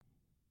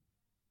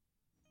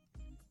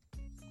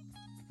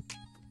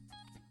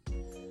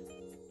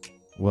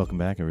Welcome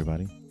back,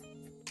 everybody,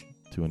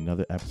 to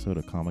another episode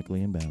of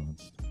Comically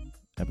Imbalanced,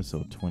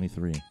 episode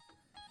 23.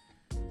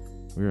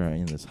 We are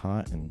in this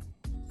hot and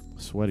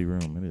sweaty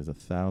room. It is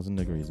 1,000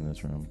 degrees in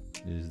this room.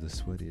 It is the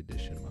sweaty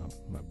edition,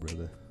 my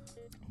brother.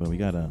 But we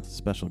got a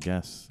special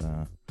guest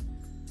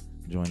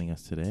joining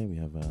us today. We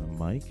have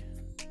Mike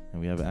and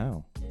we have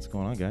Al. What's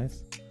going on,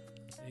 guys?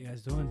 How you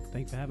guys doing?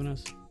 Thanks for having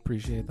us.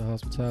 Appreciate the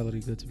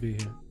hospitality. Good to be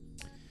here.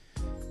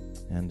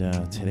 And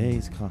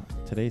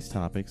today's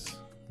topics,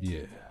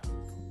 Yeah.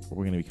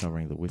 we're going to be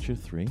covering The Witcher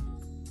 3.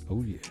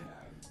 Oh yeah.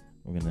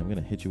 I'm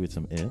gonna hit you with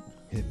some It.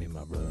 Hit me,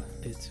 my brother.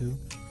 It too.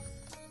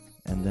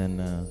 And then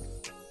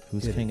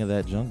who's Hit king of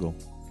that jungle?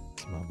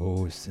 It's my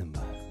boy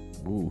Simba.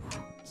 Ooh,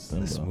 The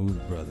Simba.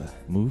 smooth brother.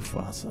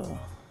 Mufasa.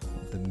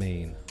 The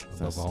main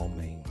above all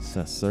mains. It's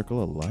that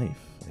circle of life.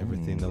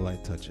 Everything the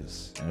light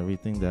touches.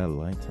 Everything that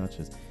light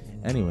touches.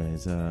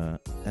 Anyways, and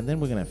then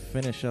we're gonna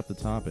finish up the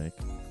topic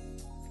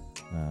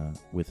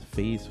with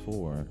Phase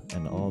 4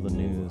 and all the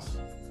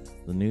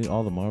news,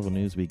 all the Marvel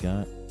news we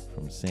got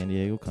from San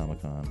Diego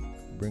Comic-Con.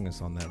 Bring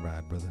us on that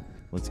ride, brother.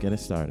 Let's get it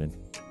started.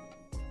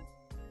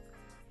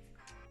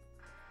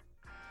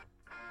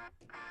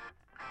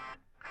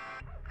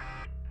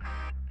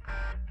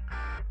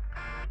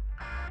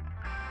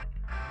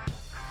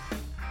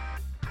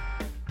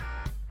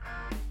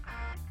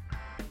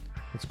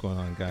 What's going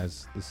on,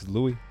 guys? This is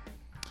Louie.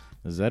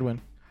 This is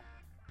Edwin.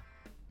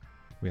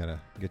 We gotta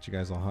get you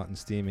guys all hot and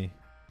steamy,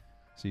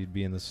 so you'd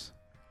be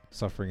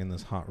suffering in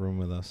this hot room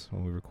with us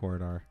when we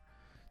record our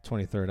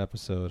 23rd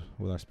episode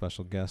with our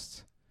special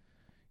guests.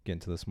 Get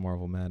into this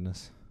Marvel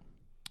madness.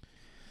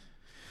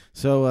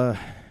 So,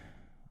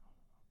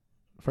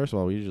 first of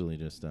all, we usually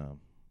just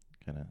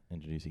kind of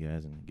introduce you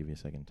guys and give you a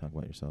second to talk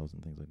about yourselves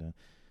and things like that.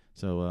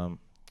 So,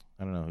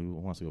 I don't know who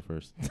wants to go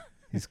first.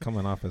 He's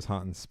coming off his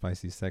hot and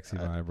spicy, sexy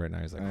vibe right now.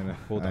 He's like, I know,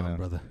 hold I on, know.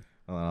 brother.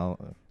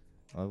 I'll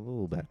a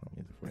little background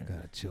music for I you.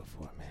 gotta chill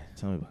for it, man.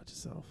 Tell me about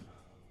yourself.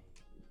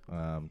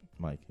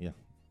 Mike, yeah.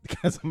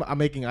 Because I'm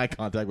making eye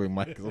contact with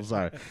Mike. I'm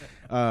sorry.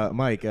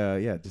 Mike,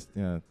 yeah, just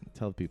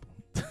tell the people.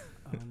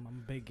 I'm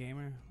a big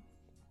gamer.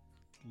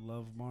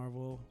 Love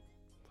Marvel.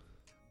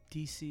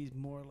 DC's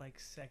more like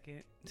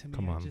second to me.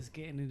 Come on. I'm just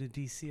getting into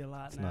DC a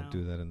lot Let's now. not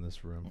do that in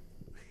this room.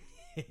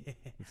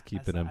 Let's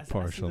keep I it saw- I see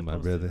impartial, the my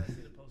posters, brother. I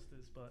see the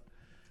posters, but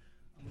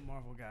I'm a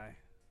Marvel guy.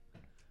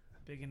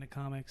 Big into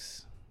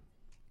comics.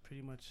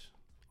 Pretty much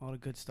all the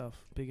good stuff.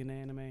 Big into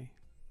anime. When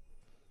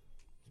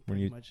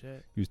Pretty you much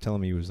it. he was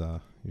telling me he was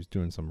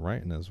doing some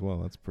writing as well.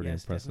 That's pretty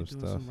Yes, impressive definitely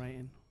stuff. doing some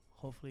writing.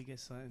 Hopefully get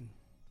something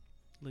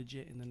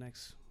legit in the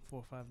next 4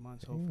 or 5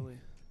 months. Damn. Hopefully.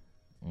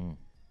 Mm.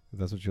 If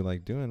that's what you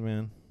like doing,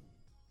 man,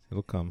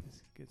 it'll come.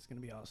 It's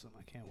gonna be awesome.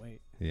 I can't wait.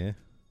 Yeah.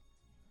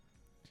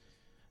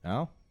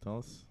 Al, tell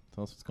us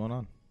what's going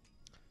on.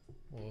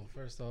 Well,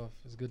 first off,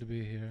 it's good to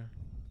be here.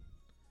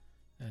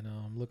 And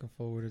I'm looking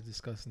forward to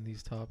discussing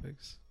these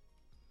topics.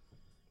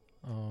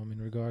 In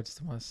regards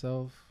to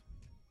myself,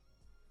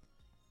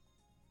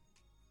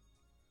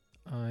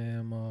 I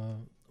am a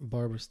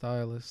barber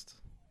stylist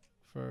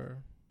for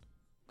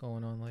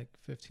going on like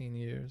 15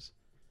 years.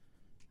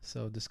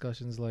 So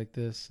discussions like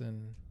this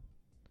and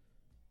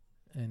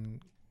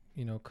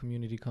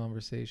community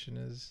conversation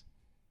is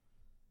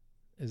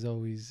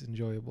always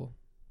enjoyable,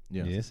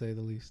 Yeah. Yeah. to say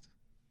the least.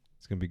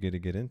 It's gonna be good to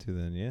get into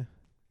then. Yeah.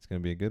 It's gonna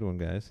be a good one,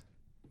 guys.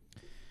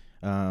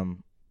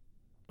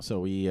 So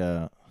we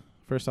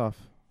first off,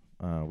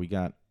 we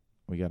got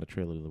a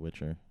trailer to The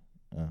Witcher,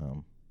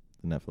 the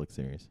Netflix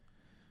series.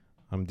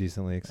 I'm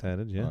decently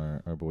excited.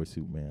 Yeah. Our boy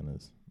Superman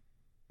is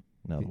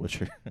now The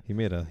Witcher. He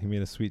made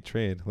a sweet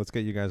trade. Let's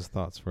get you guys'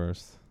 thoughts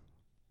first.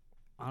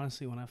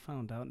 Honestly, when I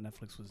found out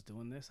Netflix was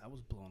doing this, I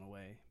was blown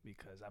away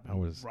because I've I been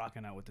was-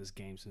 rocking out with this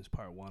game since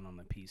part 1 on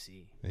the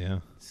PC. Yeah.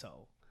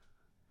 So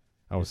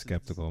I was this is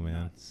skeptical,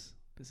 man. nuts.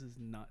 This is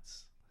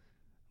nuts.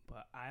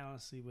 But I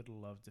honestly would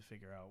love to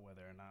figure out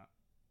whether or not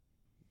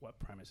what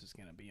premise it's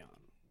gonna be on.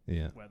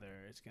 Yeah.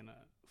 Whether it's gonna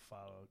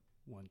follow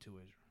 1, 2,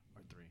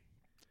 or 3.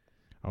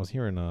 I was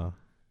hearing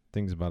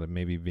things about it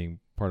maybe being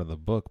part of the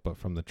book, but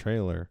from the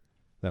trailer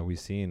that we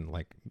seen,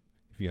 like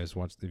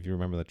if you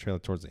remember the trailer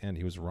towards the end,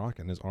 he was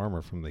rocking his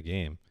armor from the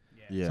game.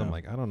 Yeah. So I'm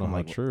like, I don't know From, how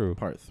like, true.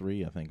 Part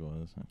 3, I think it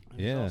was. And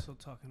Yeah. he's also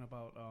talking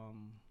about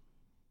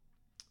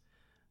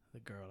the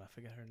girl, I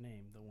forget her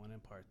name, the one in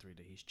part 3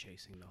 that he's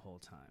chasing the whole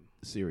time.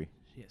 Siri.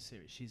 Yeah,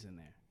 Siri, she's in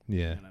there.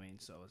 Yeah. You know what I mean?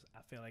 So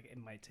I feel like it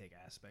might take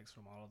aspects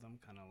from all of them,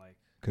 kind of like.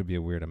 Could be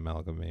a weird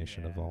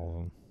amalgamation of Yeah. all of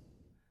them.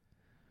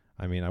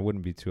 I mean, I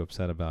wouldn't be too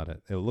upset about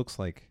it. It looks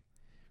like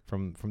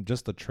from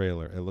just the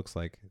trailer, it looks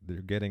like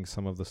they're getting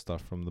some of the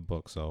stuff from the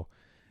book. So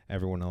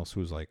everyone else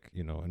who's like,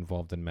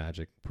 involved in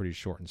magic, pretty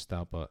short and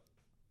stout, but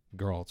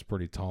girl, it's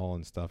pretty tall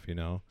and stuff,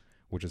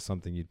 which is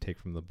something you'd take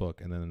from the book.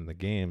 And then in the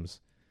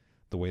games,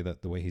 the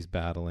way he's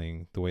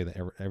battling, the way that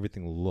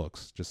everything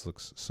looks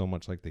so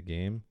much like the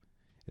game.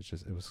 It's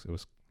just it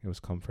was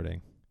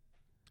comforting.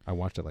 I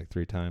watched it like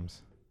 3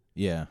 times.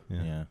 Yeah.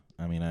 Yeah.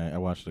 I mean, I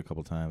watched it a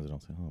couple times and I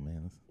was like, oh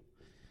man,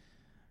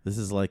 this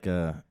is like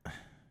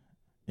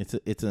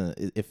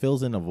it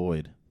fills in a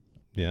void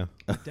Yeah.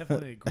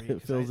 Definitely agree. It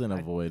 'cause fills in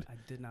a void. I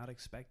did not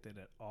expect it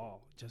at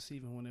all. Just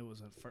even when it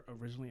was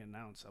originally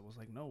announced, I was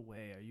like, "No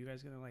way! Are you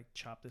guys gonna like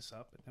chop this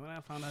up?" And then when I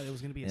found out it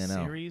was gonna be a Yeah,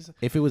 no. series,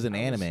 If it was an I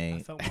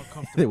anime, felt more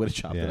comfortable. they would have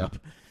chopped it Yeah. up.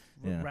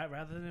 Yeah.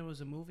 Rather than it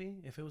was a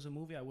movie. If it was a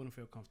movie, I wouldn't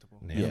feel comfortable.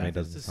 Yeah, The anime fact that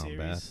it's doesn't a sound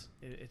bad.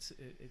 series,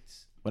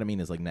 it's What I mean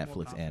is like More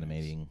Netflix confidence.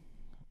 animating.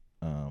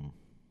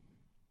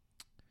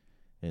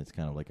 It's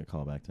kind of like a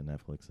callback to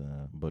Netflix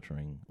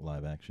butchering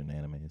live action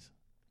animes.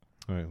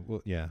 All right.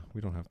 Well, yeah, we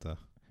don't have to.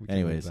 We can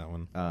Anyways, leave that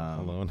one um,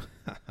 alone.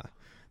 that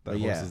but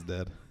horse yeah. is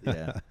dead.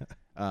 Yeah.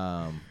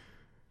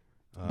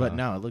 But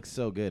no, it looks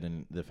so good,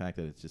 and the fact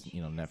that it's just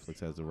Netflix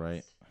has the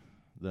right,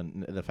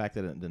 the fact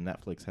that the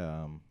Netflix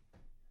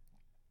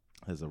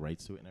has the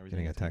rights to it and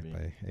everything. Getting it's gonna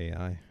attacked by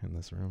AI in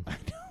this room. I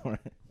know,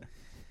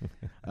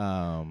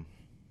 right?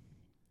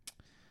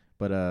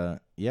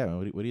 But yeah.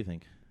 What do you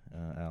think,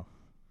 Al?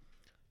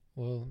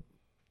 Well,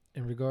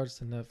 in regards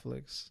to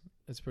Netflix,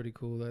 it's pretty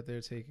cool that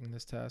they're taking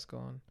this task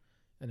on,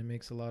 and it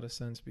makes a lot of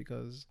sense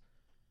because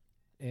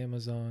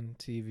Amazon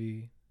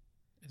TV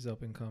is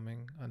up and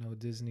coming. I know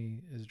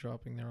Disney is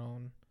dropping their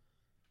own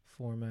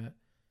format,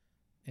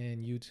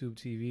 and YouTube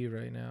TV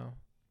right now,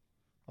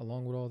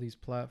 along with all these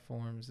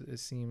platforms, it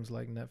seems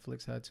like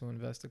Netflix had to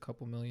invest a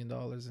couple $1 million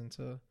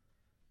into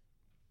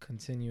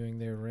continuing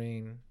their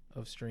reign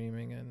of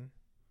streaming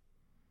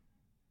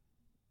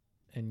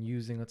and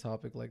using a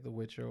topic like The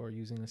Witcher or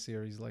using a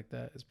series like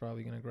that is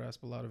probably going to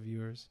grasp a lot of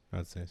viewers.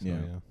 I'd say so. Yeah.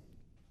 Yeah.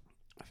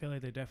 I feel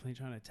like they're definitely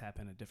trying to tap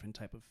in a different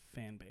type of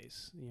fan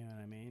base. You know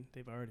what I mean?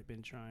 They've already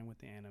been trying with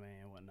the anime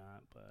and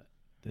whatnot, but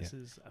this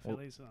is, I feel Well,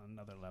 like it's on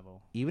another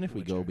level. Even if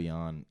we go Witcher.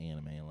 beyond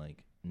anime,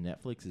 like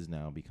Netflix is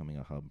now becoming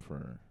a hub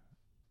for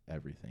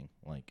everything.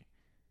 Like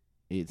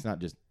it's not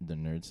just the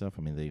nerd stuff.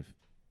 I mean,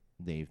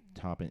 they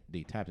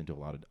tapped into a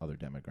lot of other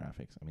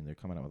demographics. I mean, they're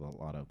coming out with a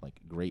lot of like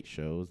great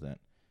shows that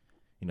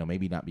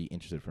maybe not be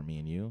interested for me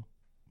and you,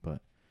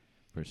 but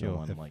for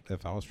someone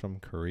if I was from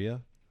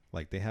Korea,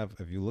 like they have,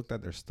 if you looked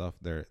at their stuff,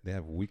 they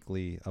have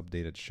weekly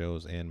updated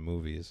shows and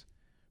movies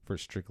for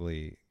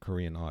strictly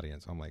Korean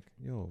audience. I'm like,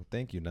 yo,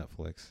 thank you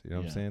Netflix. You know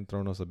what I'm Yeah. saying?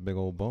 Throwing us a big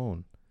old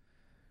bone,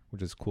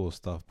 which is cool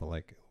stuff. But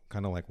like,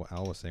 kind of like what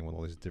Al was saying with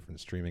all these different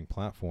streaming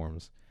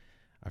platforms,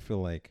 I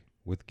feel like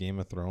with Game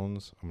of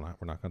Thrones, we're not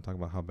going to talk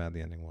about how bad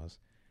the ending was.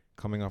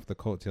 Coming off the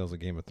coattails of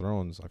Game of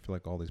Thrones, I feel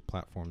like all these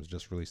platforms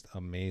just released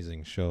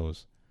amazing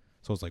shows.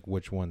 So it's like,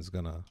 which one's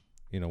gonna,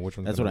 which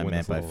one's That's gonna what I win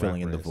meant this by little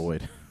filling rat in the race?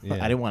 void. Yeah.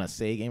 I didn't want to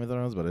say Game of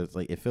Thrones, but it's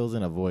like it fills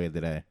in a void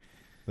that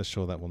The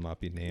show that will not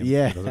be named.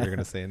 Yeah. That's what you're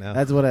gonna say now.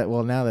 That's what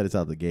now that it's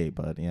out the gate,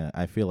 but yeah,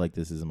 I feel like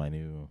this is my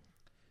new,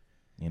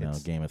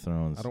 It's- Game of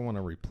Thrones. I don't want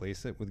to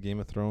replace it with Game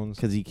of Thrones.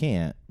 Because you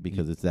can't,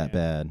 because it's that Yeah.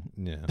 bad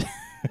Yeah.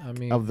 I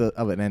mean, of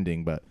an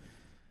ending, but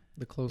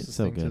the closest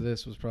so thing to good.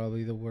 this was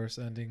probably the worst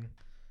ending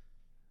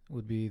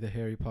would be the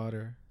Harry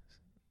Potter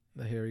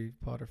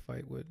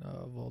fight with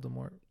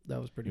Voldemort. That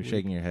was pretty you're weak.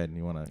 shaking your head and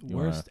you want to.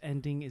 Worst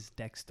ending is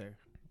Dexter.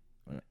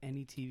 Uh,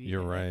 Any TV.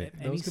 You're right.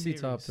 Any Those could be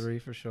top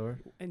series. 3 for sure.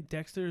 And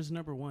Dexter is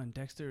number 1.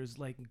 Dexter is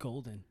like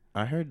golden.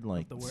 I heard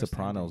like the worst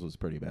Sopranos ending. was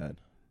pretty bad.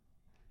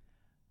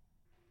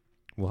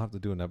 We'll have to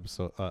do an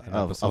episode.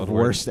 Of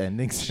where- worst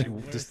endings.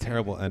 just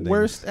terrible endings.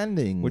 Worst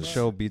endings. Which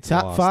show beats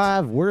Top Lost?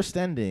 5 worst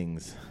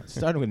endings.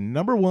 Starting with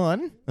number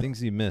 1.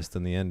 Things you missed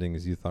and the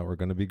endings you thought were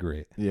going to be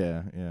great.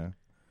 Yeah.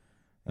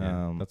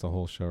 Yeah, that's a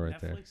whole show right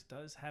Netflix there.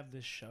 does have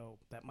this show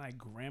that my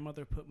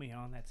grandmother put me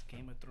on that's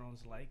Game of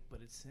Thrones like, but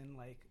it's in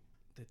like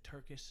the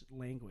Turkish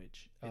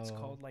language. It's Oh.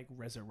 called like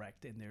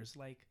Resurrect, and there's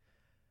like,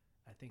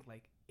 I think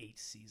like 8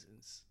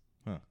 seasons.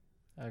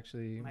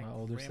 Actually, my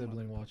older grandmother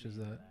sibling put me watches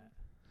on that.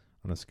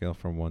 On a scale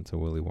from 1 to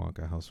Willy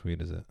Wonka, how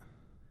sweet is it?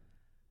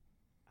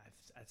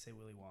 I'd say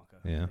Willy Wonka.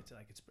 Yeah. It's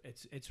like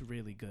it's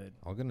really good.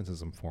 I'll get into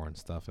some foreign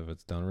stuff if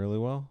it's done really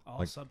well. All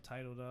Like,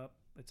 subtitled up.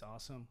 It's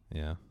awesome.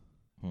 yeah.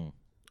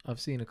 I've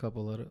seen a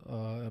couple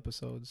of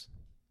episodes,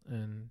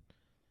 and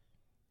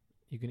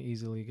you can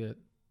easily get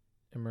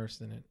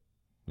immersed in it.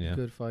 Yeah.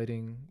 Good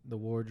fighting, the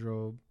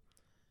wardrobe.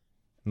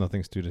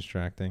 Nothing's too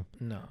distracting.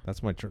 No.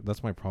 That's my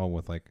problem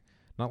with like,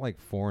 not like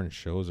foreign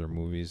shows or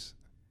movies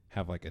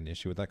have like an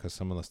issue with that because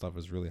some of the stuff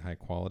is really high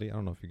quality. I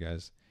don't know if you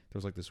guys, there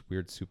was like this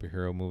weird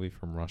superhero movie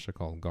from Russia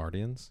called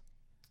Guardians.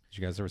 Did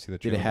you guys ever see the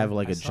Did it trailer? have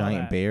like I a saw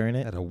giant that. bear in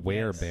It it? had a Yes.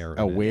 werebear.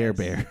 A in it.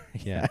 werebear.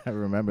 Yeah. I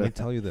remember Let me that.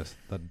 tell you this: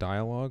 the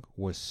dialogue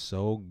was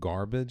so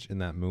garbage in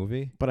that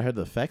movie. But I heard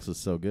the effects was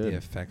so good. The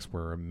effects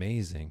were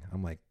amazing.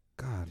 I'm like,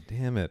 God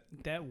damn it!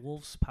 That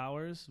wolf's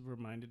powers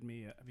reminded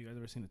me. Have you guys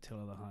ever seen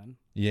Attila the Hun?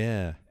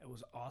 Yeah. It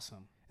was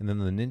awesome. And then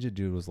the ninja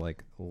dude was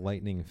like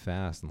lightning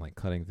fast and like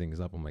cutting things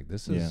up. I'm like,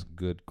 this is Yeah.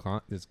 good.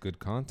 It's good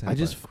content. I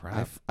just but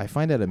crap. I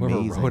find that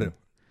amazing.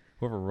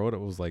 Whoever wrote it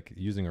was like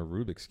using a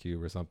Rubik's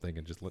cube or something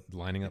and just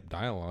lining up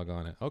dialogue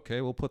on it. Okay,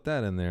 we'll put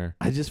that in there.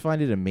 I just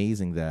find it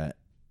amazing that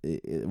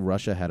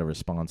Russia had a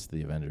response to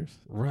the Avengers.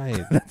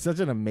 Right. That's such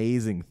an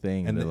amazing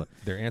thing. And They're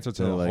their answer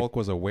to they're the like, Hulk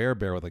was a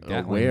werebear with a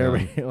Gatling where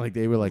gun. like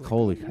they were like,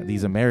 holy,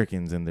 these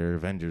Americans and their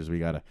Avengers, we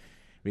gotta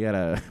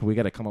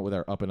come up with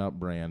our up and up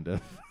brand.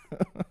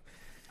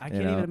 I You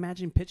can't know? even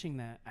imagine pitching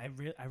that.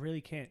 I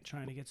really can't.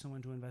 Trying to get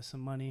someone to invest some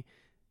money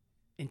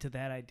into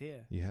that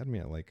idea. You had me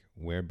at like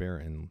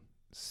Werebear and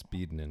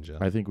Speed Ninja.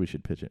 I think we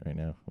should pitch it right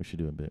now. We should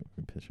do a bit.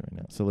 We pitch it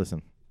right now. So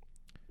listen,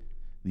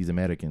 these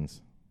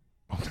Americans,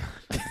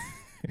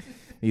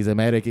 these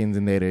Americans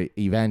and their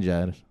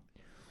Avengers.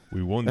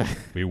 we want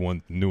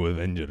new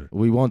Avenger.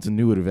 We want a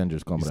new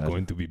Avengers,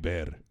 comrade. to be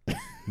bear.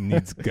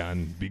 Needs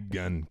gun, big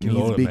gun.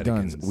 Needs big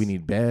guns. We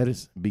need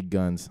bears, big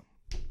guns.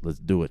 Let's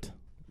do it.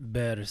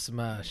 Better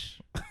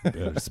smash.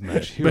 bear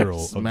smash hero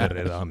of the Smash.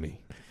 Red Army.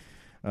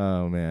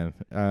 Oh man.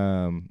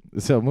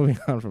 So moving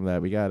on from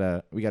that, we got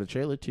a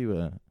trailer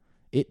to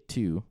It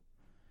 2.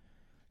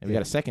 And we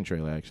got a second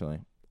trailer actually.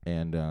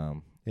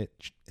 And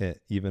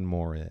It even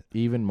more it.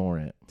 even more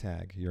It.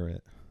 Tag, you're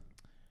it.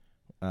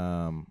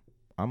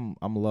 I'm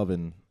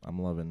loving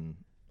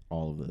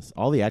all of this.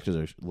 All the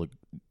actors look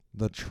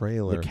The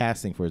trailer. the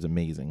casting for is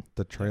amazing.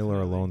 The trailer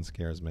Definitely. alone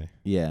scares me.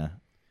 Yeah.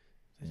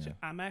 Yeah.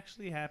 I'm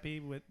actually happy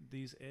with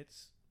these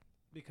It's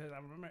because I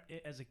remember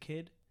it as a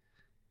kid,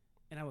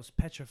 and I was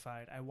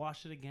petrified. I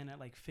watched it again at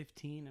like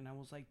 15, and I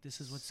was like,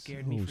 "This is what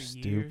scared me So for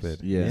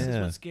stupid. years. Yeah. This is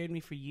Yeah. what scared me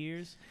for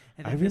years."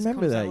 And I then this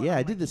remember comes that. out, Yeah, I'm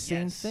I did like, the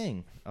same yes.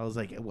 thing. I was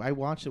like, I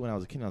watched it when I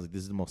was a kid. And I was like,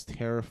 this is the most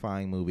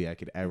terrifying movie I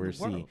could ever the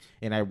see. world.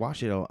 And I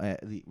watched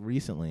it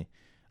recently,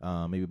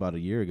 maybe about a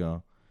year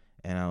ago,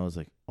 and I was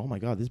like, oh my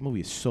god, this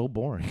movie is so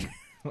boring.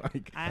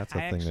 Like, That's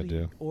I a thing to actually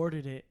do.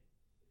 ordered it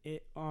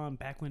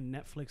back when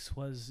Netflix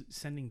was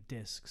sending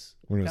discs.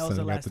 When it That was was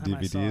the sending out last the time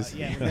I saw DVDs. it.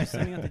 Yeah, when they were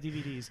sending out the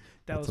DVDs.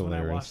 That That's was when I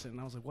hilarious. watched it, and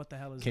I was like, "What the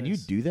hell is can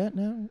this?" you do that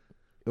now,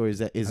 or is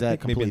that I that think maybe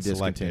completely in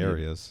select discontinued?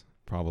 areas,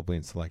 probably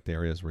in select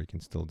areas where you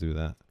can still do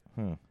that.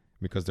 Huh.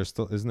 Because there's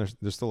still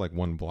there's still like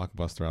one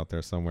Blockbuster out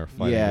there somewhere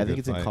fighting. Yeah, a I think good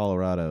it's in fight.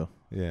 Colorado,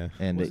 Yeah,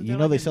 and Wasn't you there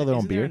know like they a- sell their own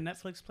isn't beer. there a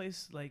Netflix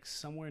place like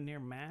somewhere near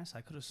Mass?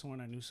 I could have sworn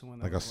I knew someone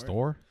that like a was working-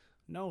 store.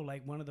 No,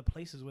 like one of the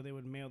places where they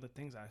would mail the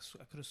things. I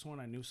could have sworn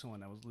I knew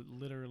someone that was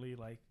literally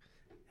like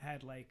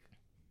had like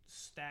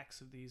stacks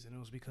of these, and it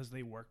was because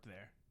they worked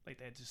there. Like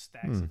they had just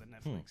stacks of the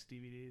Netflix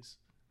DVDs.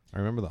 I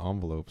remember the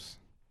envelopes.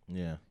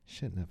 Yeah,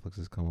 Shit, Netflix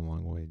has come a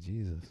long way.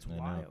 Jesus, It's I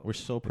know. wild. We're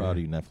so proud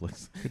Yeah. of you,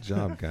 Netflix. good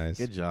job, guys.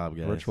 Good job,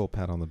 guys. Virtual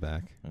pat on the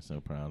back. I'm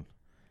so proud.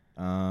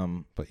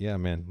 But yeah,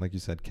 man, like you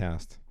said,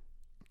 cast.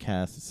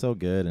 Cast is so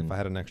good, and If I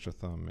had an extra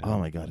thumb, man. oh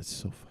my god, it's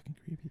so fucking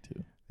creepy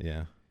too.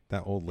 Yeah,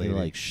 that old It lady.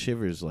 like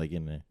shivers like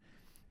in there.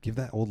 Give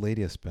that old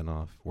lady a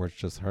spinoff where it's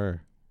just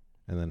her,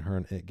 and then her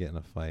and it get in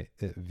a fight.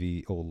 It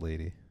v old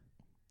lady.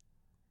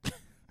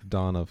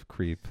 Dawn of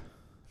Creep.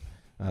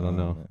 I don't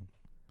know.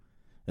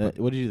 man.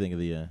 What did you think of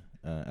the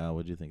Al?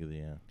 What did you think of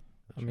the?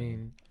 I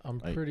mean,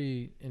 I'm I-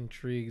 pretty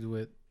intrigued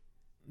with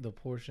the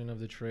portion of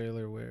the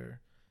trailer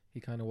where he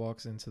kind of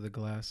walks into the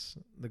glass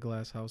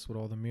house with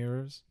all the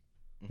mirrors,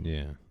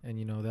 Yeah. and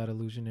you know that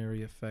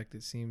illusionary effect.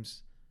 It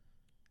seems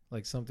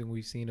like something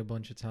we've seen a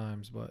bunch of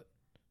times, but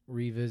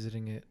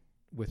revisiting it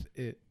with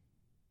it,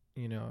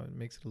 you know, it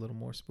makes it a little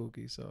more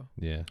spooky. So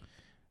Yeah.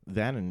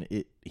 that and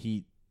it.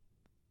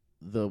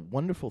 The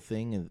wonderful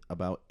thing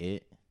about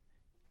it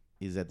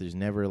is that there's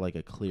never like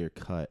a clear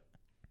cut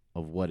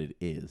of what it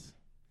is,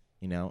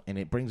 you know, and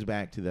it brings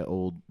back to the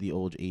old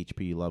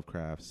H.P.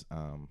 Lovecraft's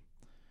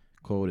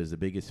quote: "Is the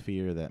biggest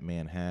fear that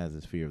man has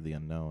is fear of the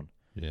unknown."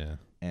 Yeah.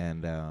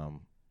 And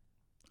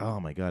oh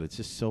my god, it's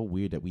just so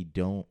weird that we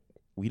don't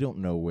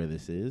know where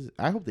this is.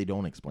 I hope they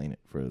don't explain it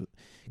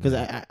because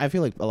Yeah. I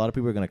feel like a lot of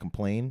people are gonna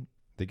complain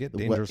They get what-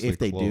 dangerously if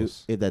they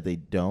close. do that they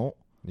don't.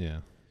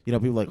 Yeah. You know,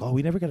 people are like, oh,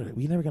 we never got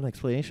an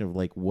explanation of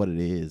like what it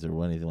is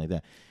or anything like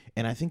that.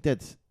 And I think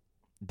that's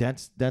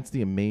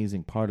the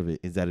amazing part of it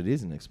is that it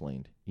isn't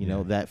explained. You know,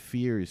 Yeah. that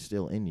fear is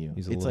still in you.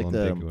 He's a It's little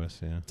like ambiguous.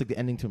 Yeah. it's like the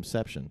ending to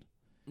Inception.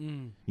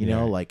 Mm. You Yeah.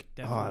 know, like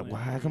Definitely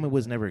how agree come it with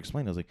was that. never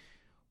explained? I was like,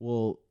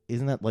 well,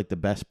 isn't that like the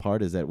best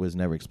part is that it was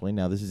never explained?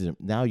 Now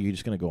now you're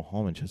just gonna go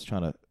home and just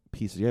trying to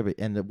piece it together.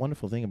 And the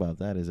wonderful thing about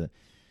that is that,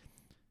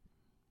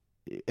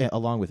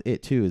 along with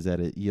it too, is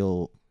that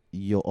you'll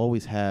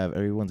always have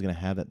everyone's gonna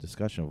have that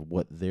discussion of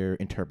what their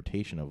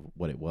interpretation of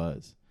what it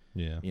was.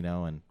 Yeah. You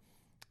know, and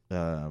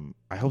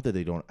I hope that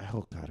they don't. I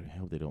hope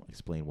they don't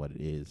explain what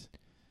it is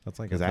That's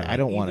like because a thing. I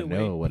don't want to Either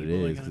know way, what it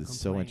people are is. gonna 'Cause it's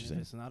so complain. interesting.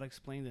 If it's not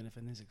explained, and if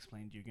it is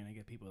explained, you're gonna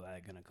get people that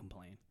are gonna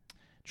complain.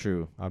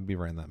 True. I'd be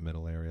right in that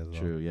middle area though.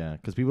 True, yeah,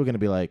 because people are gonna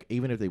be like,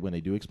 even if when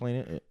they do explain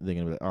it, they're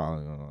gonna be like, oh,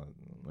 no,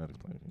 that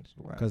explanation is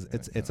whack." Because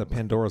it's a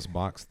Pandora's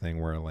box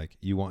thing where like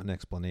you want an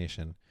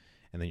explanation,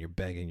 and then you're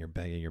begging, you're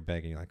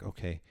like,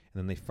 okay, and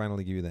then they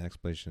finally give you the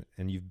explanation,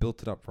 and you've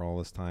built it up for all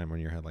this time in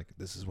your head, like,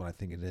 this is what I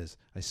think it is.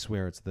 I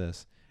swear it's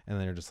this, and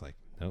then you're just like,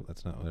 nope,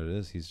 that's not what it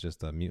is. He's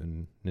just a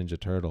mutant ninja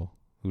turtle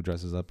who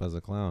dresses up as a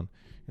clown.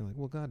 You're like,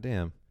 well,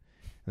 goddamn,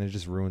 and it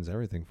just ruins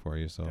everything for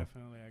you. So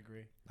Definitely, I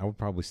agree. I would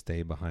probably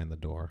stay behind the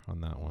door on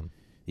that one.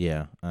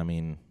 Yeah, I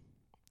mean,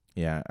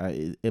 yeah,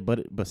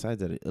 but besides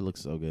that, it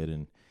looks so good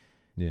and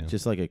Yeah,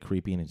 just like a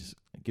creepy, and it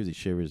gives you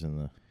shivers in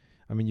the.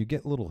 I mean, you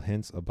get little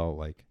hints about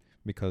like,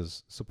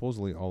 because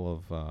supposedly all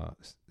of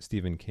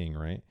Stephen King,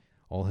 right?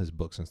 All his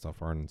books and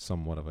stuff are in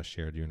somewhat of a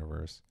shared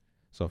universe.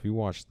 So if you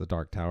watch the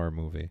Dark Tower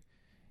movie,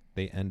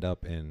 they end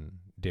up in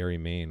Derry,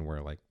 Maine,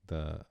 where like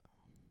the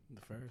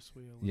Ferris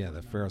wheel. and yeah the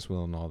whatnot. Ferris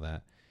wheel and all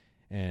that,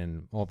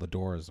 and all the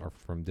doors are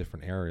from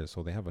different areas.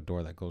 So they have a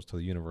door that goes to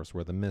the universe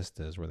where the mist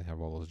is, where they have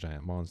all those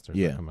giant monsters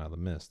Yeah. that come out of the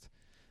mist.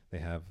 They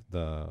have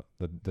the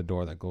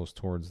door that goes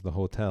towards the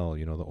hotel,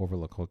 you know, the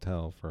Overlook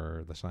Hotel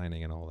for The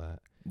Shining and all that.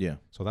 Yeah.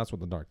 So that's what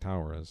the Dark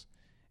Tower is.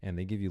 And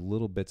they give you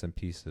little bits and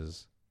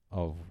pieces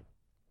of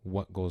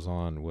what goes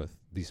on with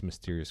these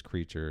mysterious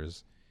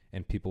creatures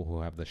and people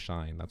who have the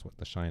shine. That's what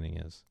The Shining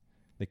is.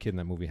 The kid in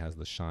that movie has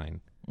the shine.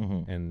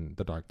 Mm-hmm. And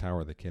the Dark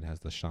Tower, the kid has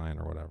the shine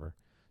or whatever.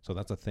 So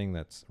that's a thing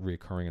that's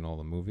reoccurring in all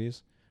the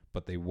movies,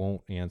 but they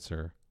won't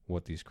answer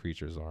what these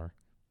creatures are.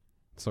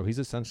 So he's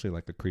essentially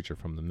like the creature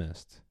from the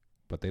mist,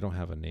 but they don't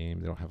have a name.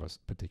 They don't have a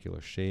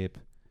particular shape.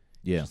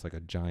 Yeah. It's just like a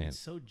giant. It's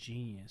so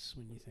genius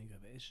when you think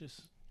of it.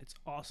 It's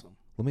awesome.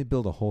 Let me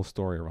build a whole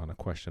story around a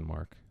question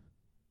mark.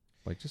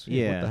 Like, just what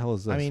Yeah. the hell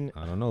is this? I mean-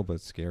 I don't know, but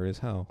it's scary as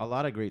hell. A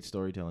lot of great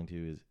storytelling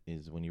too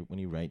is when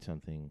you write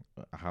something.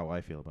 How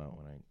I feel about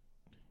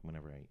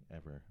whenever I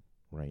ever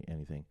write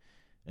anything,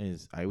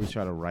 is I always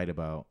try to write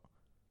about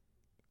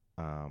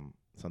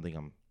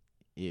something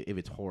if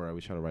it's horror, I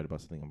always try to write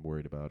about something I'm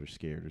worried about or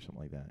scared or something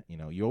like that. You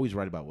know, you always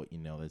write about what you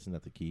know. Isn't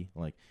that the key?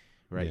 Like,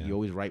 right? Yeah. You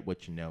always write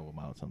what you know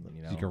about something.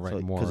 You know, You can write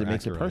So, more because it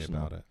makes it accurately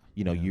personal. about it.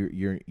 You know,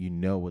 Yeah. you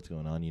know what's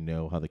going on. You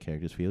know how the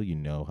characters feel. You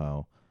know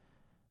how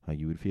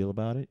you would feel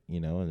about it. You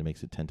know, and it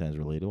makes it 10 times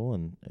relatable,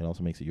 and it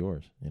also makes it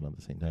yours. You know, at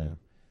the same time.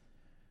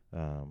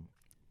 I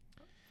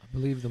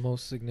believe the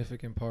most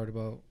significant part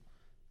about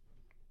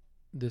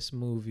this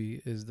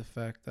movie is the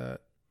fact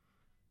that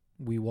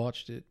we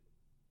watched it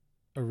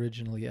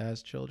originally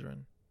as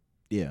children,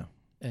 Yeah.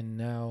 and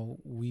now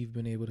we've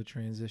been able to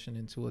transition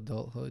into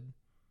adulthood,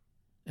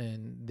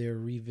 and they're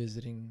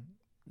revisiting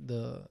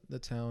the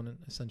town and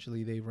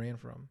essentially they ran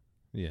from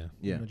Yeah.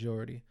 Yeah. the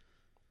majority.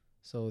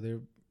 So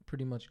they're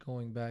pretty much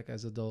going back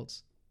as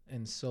adults,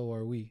 and so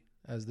are we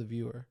as the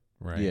viewer.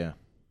 Right. Yeah.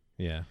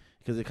 Yeah.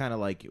 Because it kind of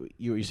like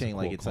you're It's a saying,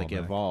 like cool it's like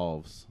callback.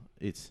 evolves.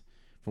 It's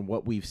from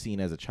what we've seen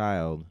as a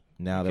child.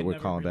 Now You that can we're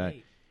never calling back,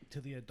 relate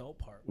to the adult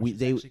part, We- which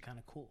they- is actually kind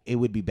of cool. it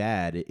would be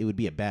bad. It would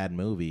be a bad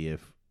movie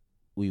if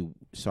we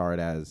saw it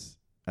as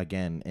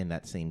again in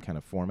that same kind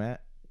of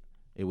format.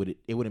 It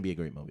wouldn't be a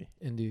great movie,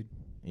 Indeed.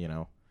 you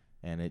know.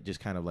 And it just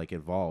kind of like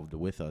evolved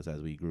with us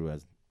as we grew,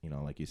 as you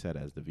know, like you said,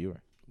 as the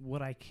viewer.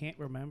 What I can't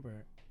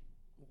remember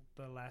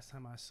the last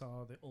time I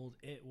saw the old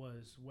It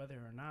was whether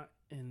or not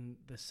in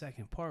the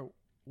second part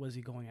was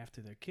he going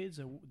after their kids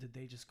or did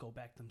they just go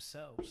back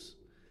themselves?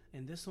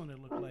 In this one, it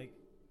looked like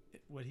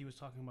what he was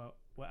talking about,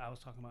 what I was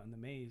talking about in the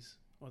maze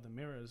or the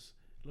mirrors.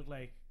 It looked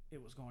like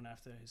it was going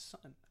after his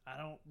son. I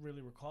don't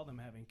really recall them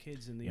having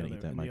kids in the You gotta other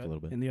eat that mic a little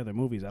bit. in the other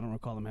movies. I don't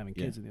recall them having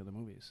Yeah. kids in the other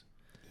movies.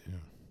 Yeah.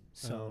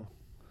 So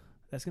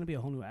that's gonna be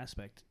a whole new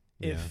aspect.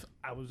 Yeah.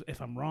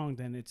 If I'm wrong,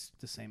 then it's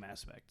the same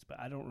aspect. But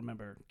I don't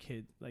remember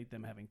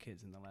them having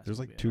kids in the last. There's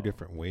movie like at two all.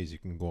 different ways you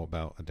can go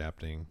about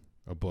adapting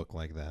a book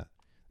like that.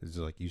 It's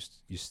like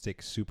you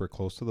stick super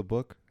close to the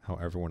book, how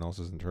everyone else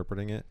is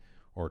interpreting it,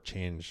 or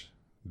change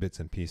bits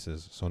and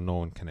pieces so no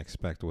one can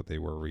expect what they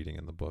were reading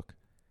in the book.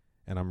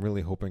 And I'm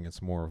really hoping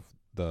it's more of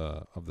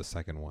the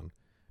second one,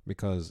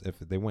 because if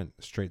they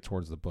went straight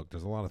towards the book,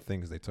 there's a lot of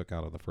things they took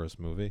out of the first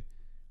movie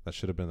that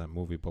should have been that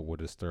movie but would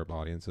disturb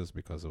audiences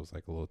because it was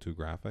like a little too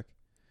graphic.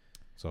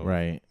 So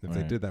Right. if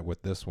they did that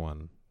with this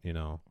one, you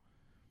know,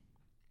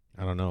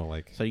 I don't know,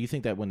 like So you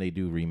think that when they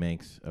do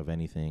remakes of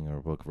anything or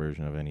a book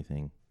version of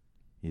anything,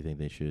 you think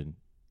they should?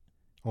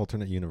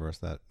 alternate universe,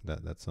 that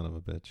son of a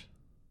bitch.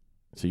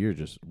 So you're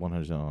just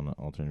 100% on the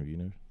alternative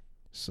universe.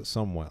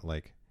 Somewhat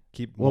like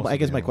keep. Well, most I of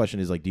guess the my element- question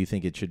is like, do you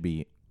think it should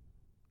be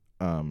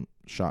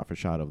shot for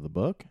shot of the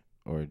book,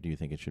 or do you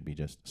think it should be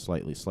just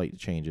slight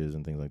changes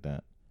and things like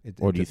that,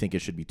 or do you think it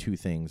should be two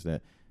things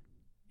that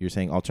you're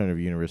saying alternative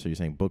universe, or you're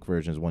saying book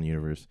version is one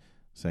universe,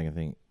 second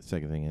thing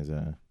is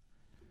There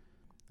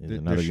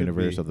another should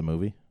universe be- of the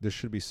movie? there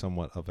should be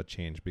somewhat of a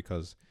change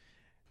because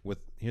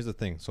here's the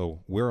thing. So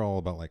we're all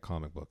about like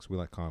comic books. We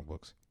like comic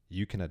books.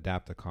 You can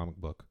adapt a comic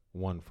book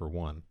one for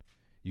one.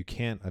 You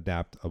can't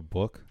adapt a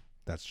book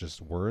that's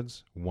just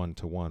words one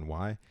to one.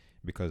 Why?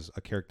 Because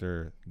a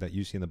character that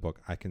you see in the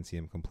book, I can see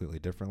him completely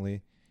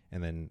differently.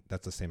 And then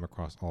that's the same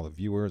across all the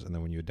viewers. And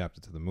then when you adapt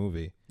it to the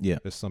movie, Yeah.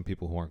 there's some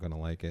people who aren't going to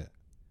like it.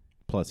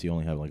 Plus, you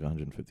only have like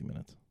 150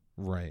 minutes.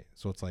 Right.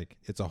 So it's like,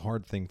 it's a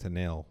hard thing to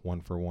nail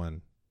one for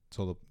one.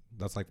 So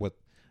that's like what,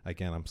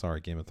 again, I'm sorry,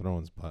 Game of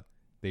Thrones, but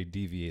they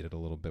deviated a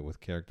little bit with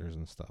characters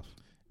and stuff.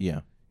 Yeah. You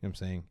know what I'm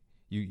saying?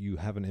 You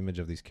have an image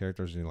of these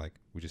characters and you're like,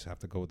 we just have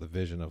to go with the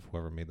vision of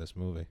whoever made this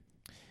movie.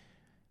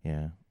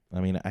 Yeah.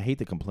 I mean, I hate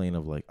to complain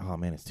of like, oh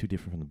man, it's too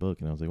different from the book.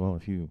 And I was like, well,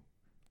 if you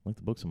like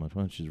the book so much,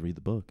 why don't you just read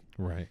the book?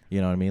 Right.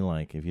 You know what I mean?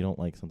 Like, if you don't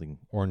like something,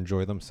 Or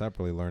enjoy them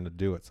separately, learn to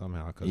do it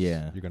somehow because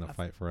Yeah. you're going to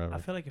fight forever. I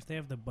feel like if they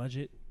have the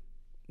budget,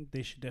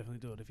 they should definitely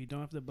do it. If you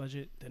don't have the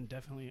budget, then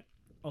definitely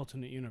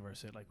alternate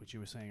universe it, like what you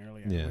were saying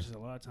earlier. Yeah. Which is a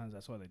lot of times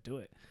that's why they do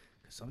it.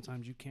 Because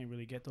sometimes you can't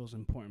really get those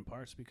important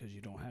parts because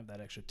you don't have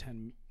that extra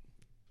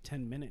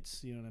 10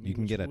 minutes. You know what I mean? You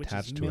can get which is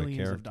attached to a millions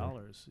character. of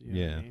dollars. You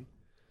know what I mean?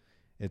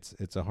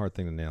 It's a hard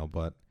thing to nail,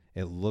 but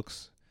it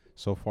looks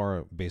so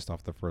far based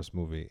off the first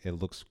movie, it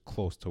looks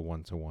close to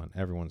 1-to-1.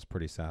 Everyone's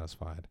pretty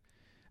satisfied,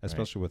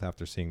 especially with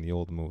after seeing the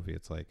old movie.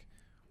 It's like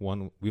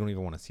one, we don't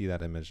even want to see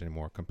that image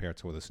anymore compared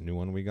to this new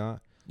one we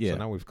got. Yeah. So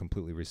now we've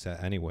completely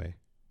reset anyway.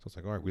 So it's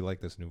like, all right, we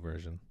like this new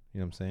version. You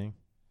know what I'm saying?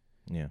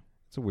 Yeah.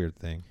 It's a weird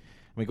thing.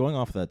 I mean, going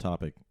off of that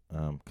topic,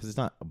 because it's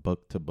not a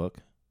book to book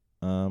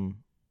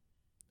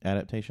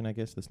adaptation, I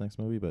guess, this next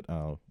movie, but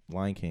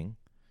Lion King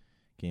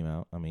came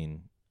out. I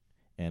mean,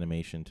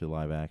 animation to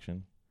live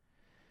action.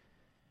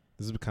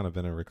 This has kind of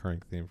been a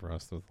recurring theme for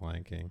us with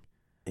Lion King.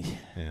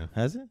 Yeah.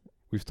 Has it?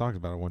 We've talked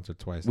about it once or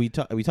twice. We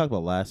talked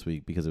about last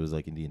week because it was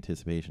like in the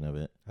anticipation of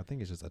it. I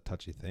think it's just a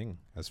touchy thing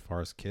as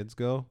far as kids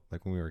go.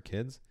 Like when we were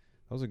kids,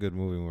 that was a good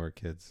movie when we were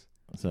kids.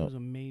 It So, was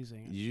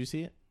amazing. did you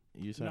see it?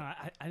 You saw No,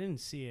 it? I didn't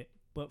see it,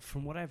 but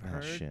from what I've Ah,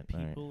 heard, shit. All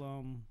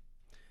right.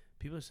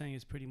 people are saying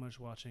it's pretty much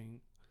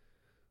watching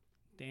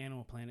the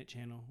Animal Planet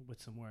channel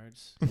with some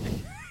words,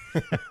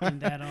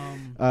 and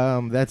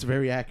that That's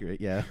very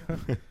accurate. Yeah.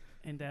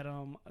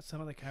 some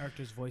of the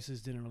characters'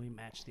 voices didn't really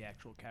match the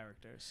actual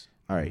characters.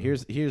 All right.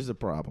 Here's the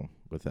problem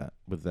with that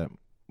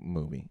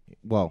movie.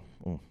 Well,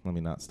 let me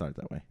not start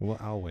that way. Well,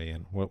 I'll weigh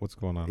in. What's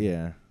going on?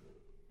 Yeah.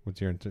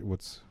 What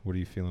are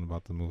you feeling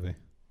about the movie?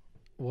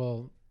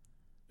 Well,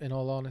 in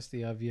all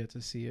honesty, I've yet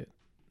to see it.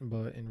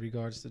 But in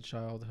regards to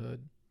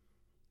childhood,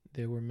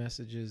 there were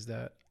messages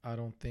that I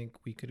don't think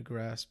we could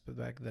grasp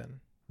back then.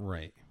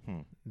 Right.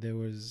 There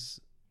was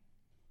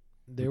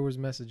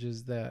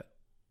messages that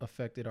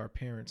affected our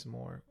parents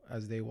more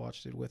as they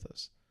watched it with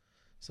us.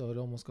 So it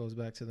almost goes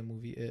back to the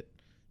movie It.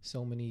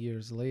 So many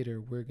years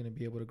later, we're going to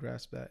be able to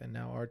grasp that, and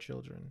now our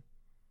children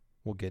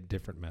We'll get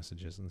different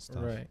messages and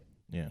stuff. right.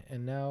 Yeah.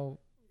 And now,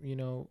 you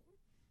know,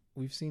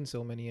 we've seen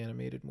so many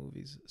animated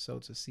movies, so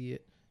to see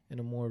it in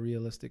a more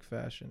realistic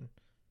fashion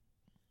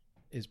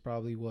is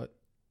probably what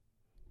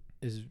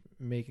is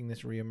making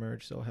this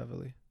reemerge so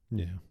heavily.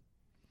 Yeah.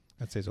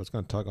 I'd say so. It's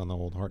going to tug on the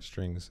old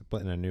heartstrings,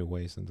 but in a new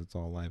way since it's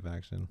all live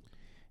action.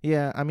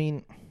 Yeah. I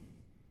mean,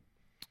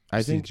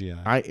 I think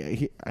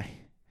CGI.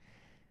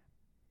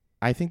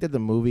 I think that the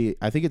movie.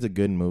 I think it's a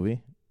good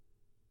movie,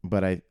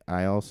 but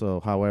I also,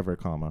 however,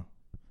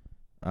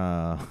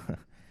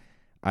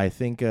 I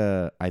think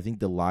the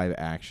live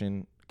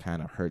action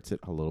kind of hurts it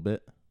a little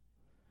bit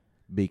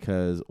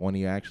because when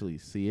you actually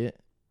see it,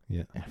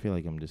 Yeah. I feel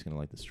like I'm just gonna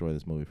like destroy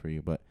this movie for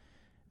you, but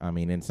I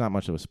mean it's not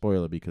much of a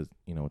spoiler because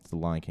it's the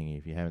Lion King.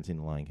 If you haven't seen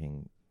the Lion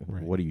King,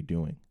 Right. what are you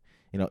doing?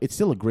 It's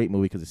still a great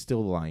movie because it's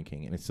still the Lion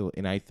King, and it's still.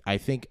 And I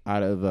think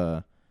out of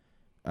out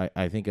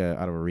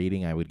of a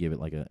rating, I would give it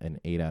like an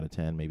 8 out of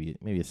 10, maybe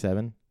a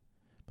 7.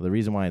 But the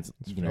reason why it's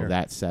fair.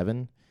 that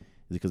 7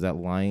 is because that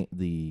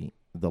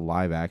the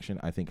live action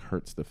I think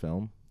hurts the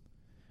film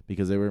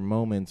because there were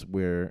moments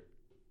where,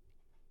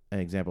 an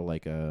example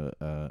like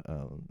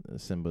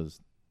Simba's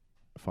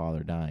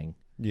father dying.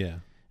 Yeah.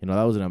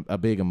 That was a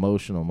big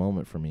emotional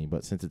moment for me.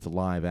 But since it's a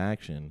live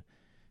action,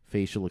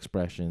 facial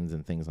expressions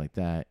and things like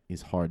that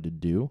is hard to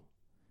do.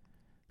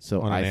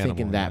 So On an I think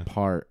in animal,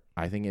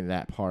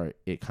 that part,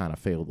 it kind of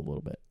failed a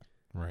little bit.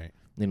 Right.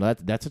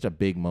 That's such a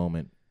big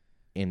moment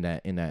in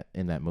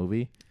that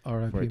movie.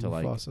 R.I.P. For it to,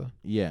 like, Mufasa.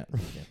 Yeah.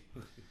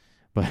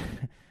 But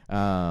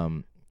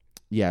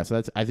yeah,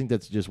 so I think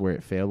that's just where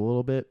it failed a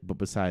little bit, but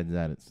besides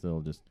that it's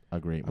still just a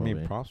great movie. I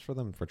mean, props for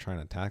them for trying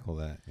to tackle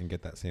that and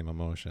get that same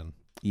emotion.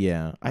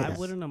 Yeah. I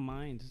wouldn't have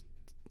mind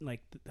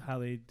like how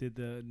they did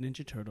the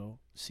Ninja Turtle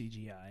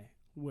CGI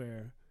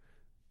where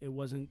it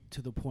wasn't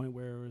to the point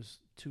where it was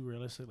too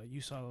realistic. Like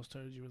you saw those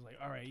turtles, you was like,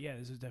 all right, yeah,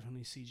 this is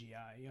definitely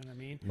CGI. You know what I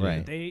mean?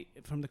 Right. They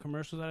from the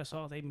commercials that I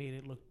saw, they made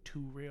it look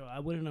too real. I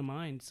wouldn't have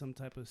mind some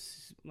type of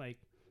like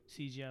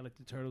CGI like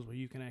the turtles where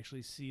you can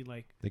actually see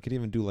like They could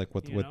even do like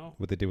what know?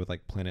 they did with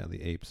like Planet of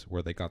the Apes,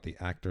 where they got the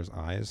actor's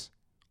eyes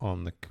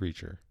on the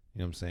creature. You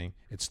know what I'm saying?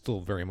 It's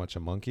still very much a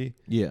monkey,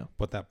 Yeah.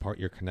 but that part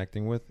you're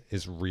connecting with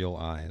is real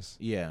eyes.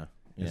 Yeah.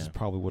 This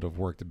probably would have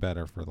worked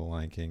better for the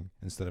Lion King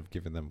instead of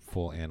giving them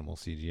full animal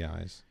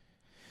CGIs.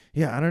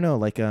 Yeah, I don't know.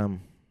 Like,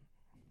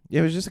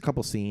 it was just a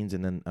couple scenes,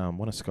 and then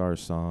one of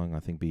Scar's song, I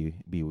think, "Be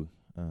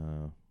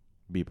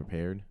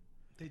Prepared."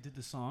 they did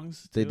the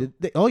songs. They too?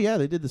 did.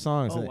 They did the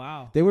songs. Oh and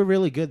wow. They were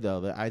really good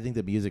though. I think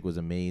the music was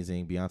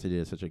amazing. Beyonce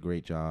did such a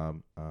great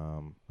job.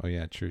 Oh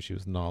yeah, true. She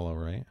was Nala,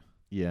 right?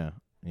 Yeah,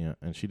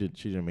 and she did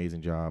an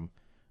amazing job.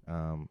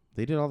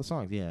 They did all the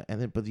songs, yeah,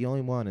 but the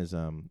only one is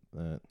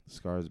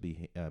Scar's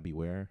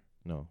Beware.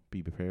 No,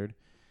 Be Prepared.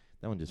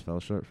 That one just fell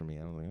short for me.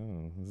 I was like,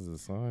 oh, this is a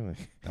song.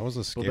 Like, That was a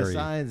but scary.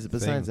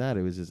 besides that,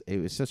 it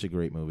was such a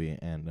great movie,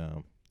 and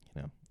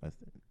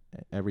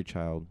every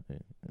child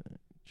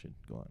should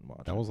go out and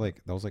watch. That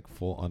was like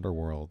full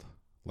Underworld,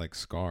 like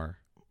Scar.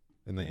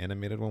 In the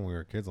animated one, when we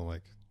were kids, I'm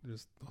like,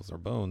 those are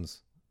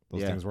bones.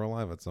 Those Yeah. things were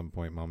alive at some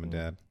point, Mom and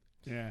Dad.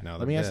 Yeah. Now Let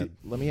they're me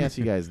dead. ask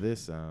you guys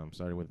this.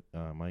 Starting with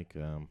Mike.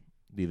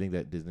 Do you think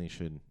that Disney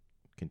should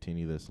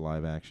continue this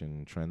live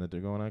action trend that they're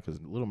going on?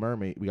 Because Little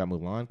Mermaid, we got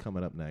Mulan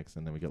coming up next,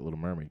 and then we got Little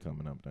Mermaid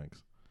coming up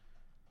next.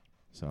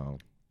 So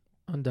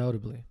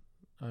Undoubtedly.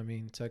 I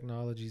mean,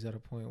 technology's at a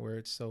point where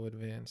it's so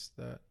advanced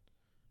that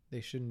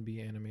they shouldn't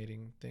be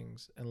animating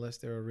things unless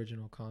they're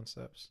original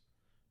concepts.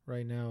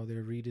 Right now,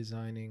 they're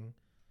redesigning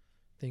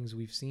things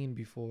we've seen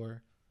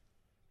before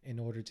in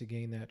order to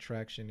gain that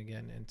traction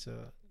again and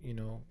to,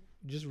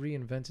 just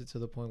reinvent it to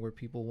the point where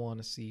people want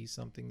to see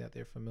something that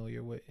they're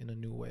familiar with in a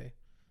new way.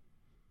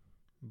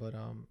 But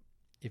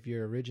if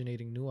you're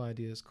originating new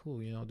ideas, cool,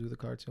 do the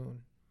cartoon.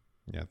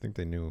 Yeah, I think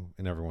they knew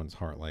in everyone's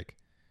heart, like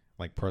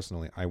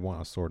personally, I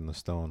want a Sword in the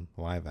Stone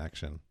live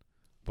action,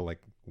 but like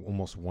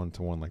almost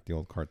 1-to-1 like the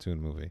old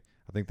cartoon movie.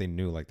 I think they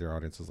knew like their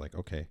audience was like,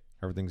 okay,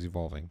 everything's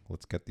evolving.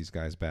 Let's get these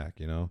guys back,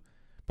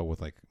 but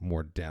with like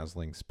more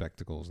dazzling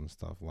spectacles and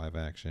stuff, live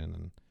action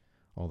and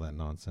all that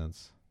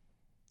nonsense.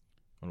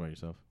 what about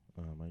yourself,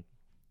 Mike?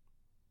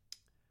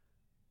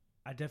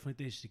 I definitely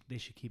think they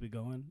should keep it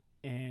going,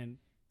 and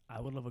I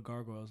would love a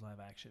Gargoyles live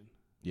action.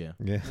 Yeah.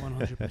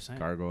 100%.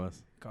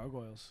 Gargoyles.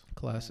 Gargoyles.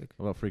 Classic.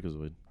 What about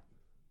Freakazoid?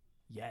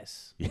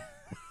 Yes. Yeah.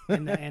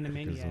 And the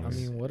Animaniacs. I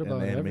mean, what And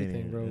about the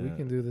everything, Animaniacs, bro? We yeah.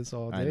 can do this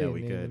all I day. know,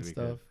 we naming could, we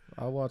stuff.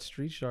 I'll watch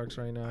Street Sharks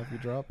right now if you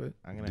drop it.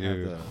 I'm gonna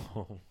Dude, have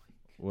to.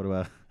 What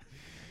about?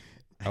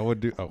 I would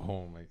do.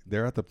 Oh my!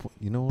 They're at the point.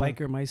 You know what?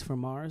 Biker Mice from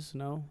Mars?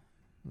 No.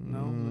 No,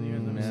 you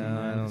no, never seen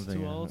I that? don't It's think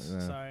too I- old. no.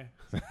 Sorry.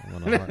 I'm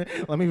on a hard-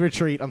 Let me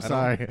retreat. I'm I don't-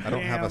 sorry. I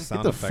don't have a Damn. sound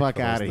Get the effect fuck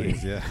for those outta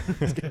here.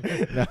 things,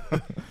 Yeah. No.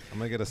 I'm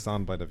gonna get a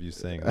soundbite of you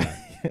saying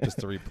that just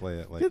to replay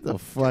it. Like, Get the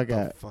fuck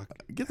out.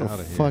 Get the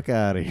outta fuck here.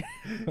 out of here.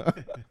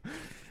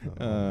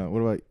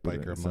 What about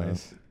Biker yourself?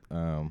 Mice.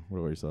 What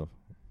about yourself?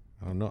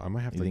 I don't know. I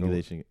might have You to think go.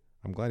 they should?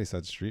 I'm glad he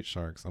said Street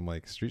Sharks. I'm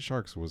like, Street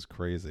Sharks was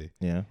crazy.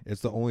 Yeah.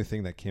 It's the only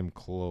thing that came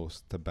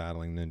close to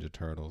battling Ninja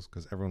Turtles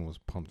because everyone was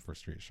pumped for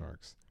Street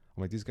Sharks.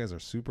 I'm like, these guys are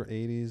super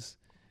 80s.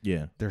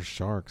 Yeah. They're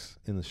sharks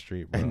in the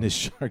street, bro. And the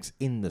sharks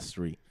in the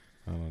street.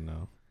 I don't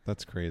know.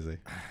 That's crazy.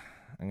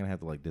 I'm gonna have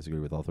to disagree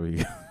with all three of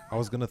you. I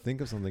was gonna think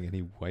of something and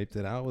he wiped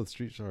it out with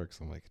Street Sharks.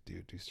 I'm like,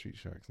 dude, do Street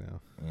Sharks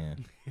now. Yeah.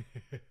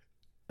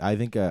 I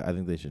think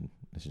they should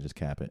just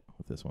cap it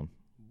with this one.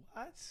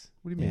 What?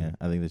 What do you Yeah. mean?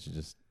 I think they should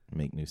just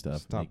make new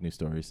stuff, Stop. make new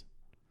stories.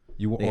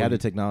 You They have the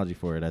technology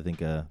for it. I think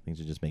they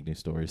should just make new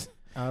stories.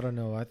 I don't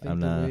know. I think I'm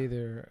the not- way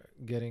they're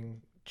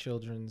getting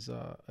children's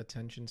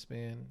attention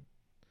span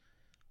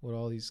with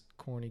all these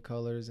corny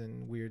colors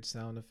and weird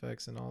sound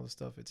effects and all the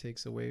stuff, it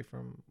takes away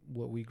from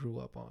what we grew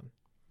up on.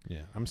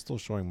 Yeah, I'm still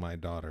showing my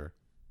daughter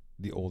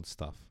the old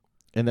stuff.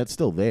 And that's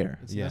still there.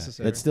 It's Yeah.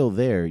 necessary. That's still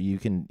there.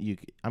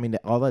 I mean,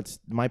 all that's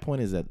my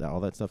point is that all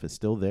that stuff is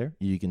still there.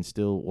 You can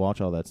still watch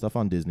all that stuff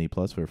on Disney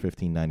Plus for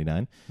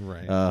 $15.99.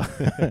 Right.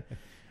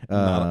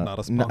 Not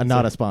a sponsor.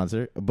 Not a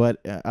sponsor. But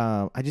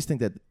I just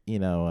think that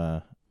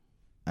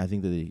I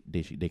think that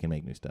they can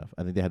make new stuff.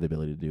 I think they have the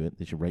ability to do it.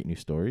 They should write new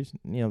stories.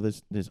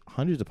 There's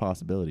hundreds of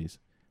possibilities.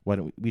 Why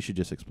don't we should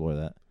just explore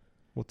that?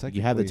 Well, technically,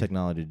 You have the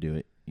technology to do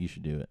it. You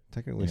should do it.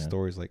 technically yeah.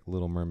 stories like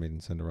Little Mermaid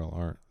and Cinderella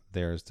aren't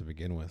theirs to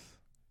begin with.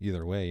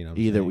 Either way, you know. What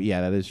I'm Either saying?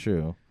 yeah, that is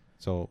true.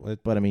 So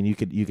it, But I mean, you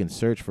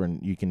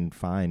can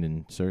find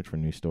and search for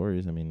new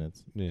stories. I mean,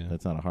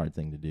 that's not a hard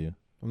thing to do.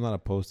 I'm not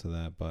opposed to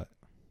that, but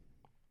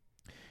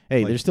Hey,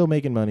 Like- they're still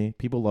making money.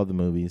 People love the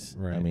movies.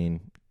 I Right.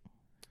 mean,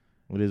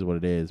 it is what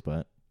it is,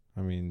 but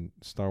I mean,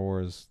 Star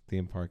Wars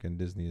theme park and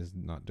Disney is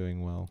not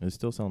doing well. it's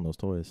still selling those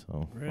toys.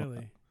 So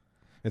Really?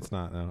 It's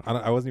not. No,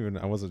 I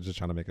wasn't just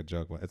trying to make a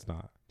joke, but it's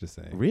not. Just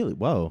saying, Really?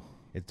 Whoa.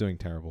 it's doing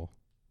terrible.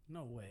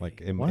 No way.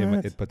 Like What?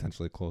 it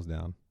potentially closed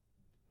down.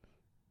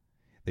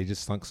 They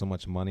just sunk so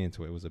much money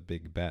into it. It was a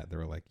big bet. They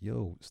were like,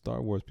 "Yo,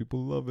 Star Wars,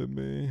 people love it,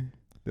 man.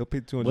 They'll pay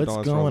 $200."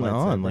 What's going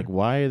on? Like,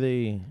 why are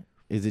they?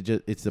 Is it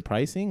just it's the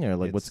pricing or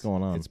like what's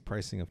going on? It's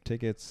pricing of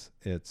tickets.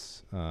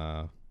 It's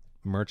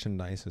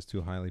merchandise is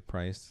too highly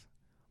priced.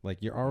 Like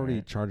you're already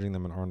Right. charging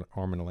them an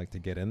arm and a leg to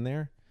get in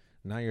there.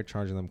 Now you're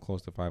charging them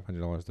close to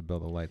 $500 to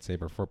build a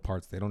lightsaber for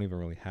parts they don't even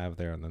really have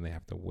there, and then they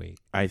have to wait.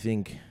 I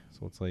think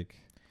So it's like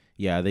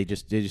yeah, they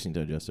just need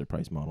to adjust their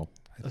price model.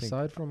 I think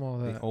Aside from all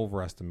they that,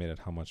 overestimated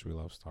how much we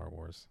love Star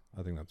Wars.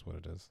 I think that's what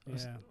it is.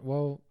 Yeah.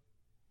 well,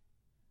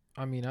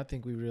 I mean, I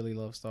think we really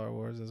love Star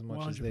Wars as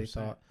much as they 100%.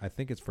 thought. I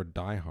think it's for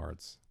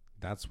diehards.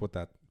 That's what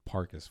that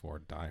park is for,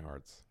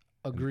 diehards.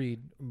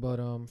 Agreed, but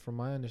from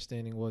my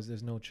understanding was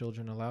there's no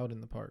children allowed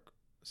in the park,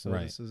 so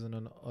Right. this is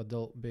an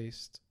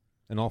adult-based.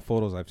 In all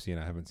photos I've seen,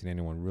 I haven't seen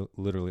anyone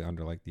literally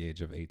under like the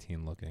age of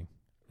 18 looking.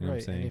 You know Right,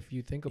 what I'm and saying? if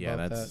you think Yeah,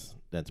 about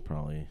that's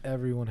probably that,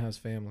 everyone has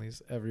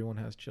families, everyone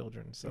has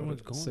children, so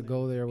Everyone's going to there.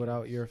 go there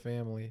without your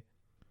family,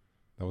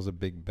 That was a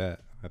big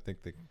bet. I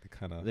think they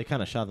kind of they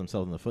kind of shot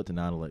themselves in the foot to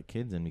not let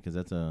kids in because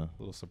that's a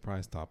little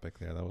surprise topic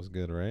there. That was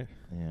good, right?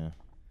 yeah.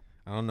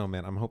 I don't know,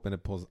 man. I'm hoping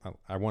it pulls.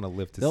 I want to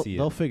live to They'll see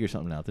they'll it. figure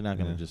something out. They're not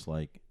gonna Yeah. just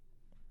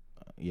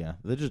yeah.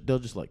 They'll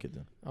just let kids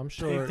in. I'm They've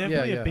sure.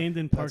 definitely yeah,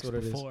 abandoned that's parks what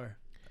it is. before.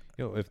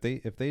 Yo, if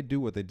they do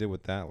what they did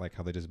with that, like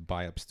how they just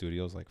buy up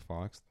studios like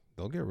Fox,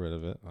 they'll get rid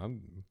of it.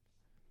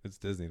 It's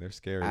Disney. They're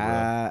scary, bro.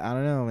 I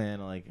don't know,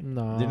 man. Like,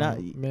 No, they're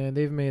not. man.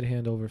 They've made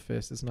hand over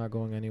fist. It's not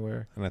going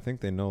anywhere. And I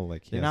think they know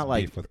like he They're has not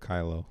like- beef with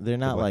Kylo. They're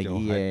not like "Yo,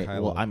 hide EA.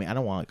 Kylo." Well, I mean, I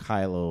don't want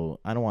Kylo.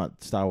 I don't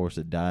want Star Wars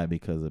to die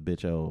because of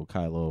bitch old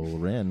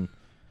Kylo Ren.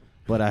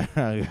 But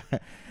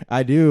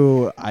I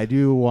do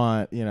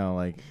want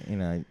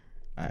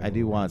I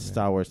do want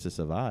Star Wars to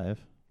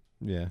survive.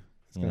 Yeah.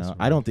 it's You gonna know, I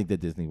survive. don't think that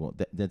Disney will.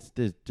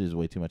 There's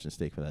way too much at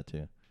stake for that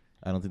too.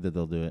 I don't think that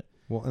they'll do it.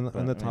 Well, on but, the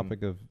I mean-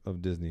 topic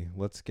of Disney,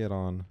 let's get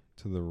on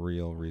to the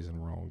real reason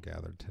we're all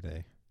gathered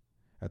today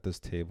at this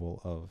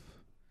table of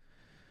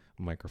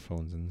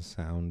microphones and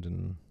sound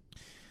and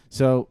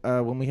So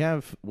when we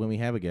have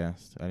a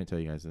guest, I didn't tell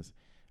you guys this.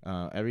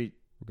 Every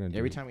we're gonna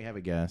Every do time we have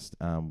a guest,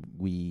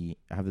 we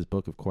have this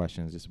book of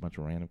questions, just a bunch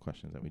of random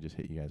questions that we just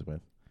hit you guys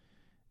with,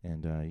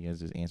 and you guys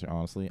just answer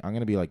honestly. I'm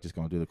gonna be like just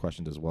gonna do the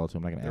questions as well too.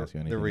 I'm not gonna ask you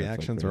anything. the that's, like,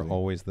 reactions are crazy.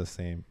 always the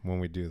same when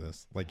we do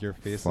this. Like your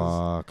faces.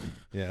 Fuck.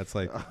 Yeah, it's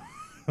like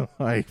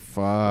Like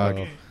fuck.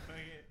 Oh.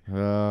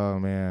 Oh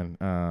man.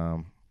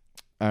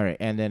 All right,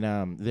 and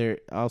then there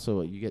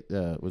also you get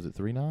was it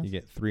 3 nods? you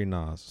get 3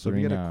 nods. So if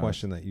Three you get a nods.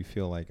 question that you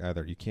feel like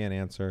either you can't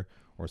answer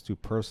or it's too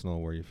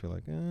personal where you feel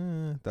like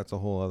that's a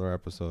whole other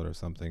episode or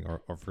something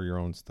or for your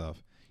own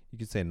stuff, you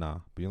could say nah,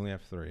 but you only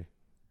have 3.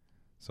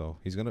 So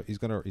he's gonna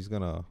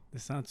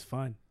This sounds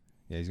fun.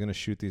 he's gonna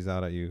shoot these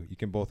out at you. You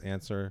can both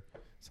answer.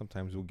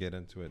 Sometimes we'll get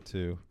into it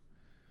too.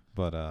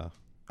 But All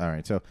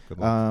right, so good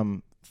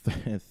luck.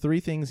 3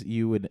 things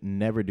you would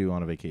never do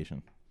on a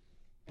vacation.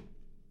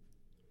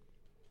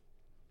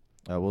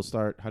 We'll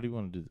start. How do you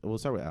want to do? We'll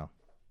start with Al.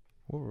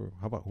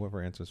 How about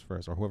whoever answers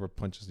first, or whoever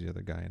punches the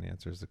other guy and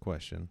answers the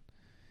question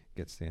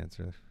gets the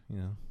answer. You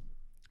know,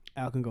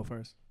 Al can go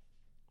first.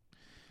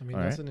 I mean,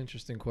 All that's right. an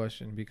interesting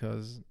question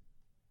because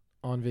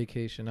on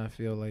vacation, I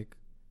feel like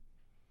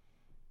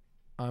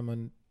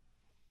I'm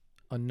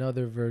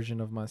another version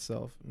of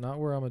myself. Not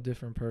where I'm a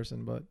different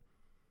person, but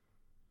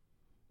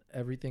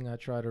everything I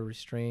try to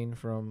restrain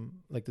from,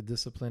 like the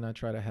discipline I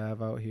try to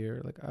have out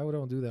here, like I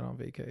don't do that on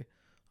vacay.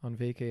 On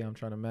vacay, I'm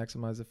trying to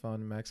maximize the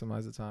fun,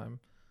 maximize the time.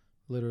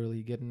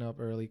 Literally getting up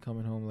early,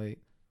 coming home late.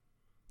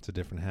 it's a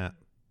different hat.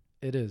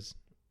 It is.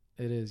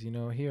 You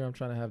know, here I'm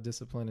trying to have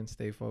discipline and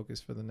stay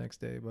focused for the next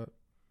day. But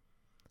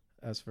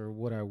as for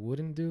what I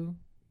wouldn't do,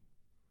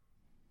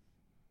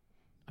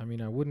 I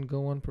mean, I wouldn't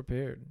go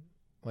unprepared.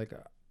 Like,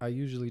 I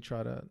usually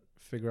try to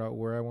figure out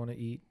where I want to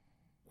eat,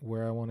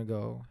 where I want to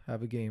go,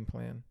 have a game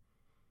plan.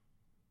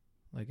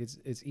 Like,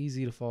 it's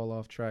easy to fall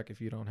off track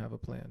if you don't have a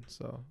plan.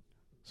 So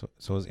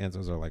his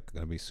answers are like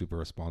gonna be super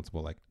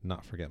responsible, like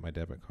not forget my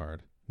debit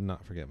card,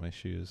 not forget my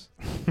shoes.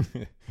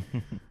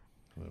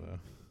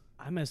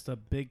 I messed up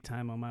big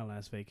time on my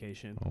last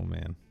vacation. Oh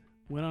man,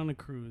 Went on a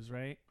cruise,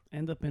 right?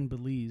 End up in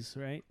Belize,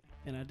 right?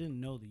 And I didn't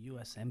know the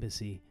U.S.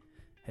 Embassy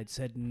had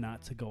said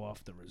not to go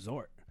off the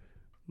resort.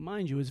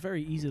 Mind you, it's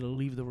very easy to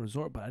leave the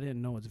resort, but I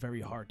didn't know it's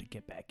very hard to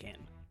get back in.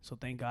 So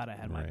thank God I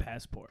had my Right.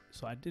 passport.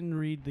 So I didn't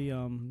read the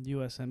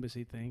U.S.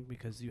 Embassy thing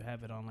because you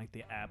have it on like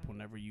the app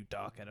whenever you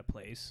dock at a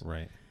place.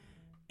 right?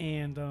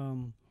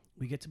 And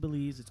we get to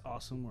Belize. It's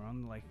awesome. We're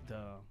on like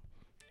the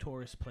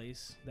tourist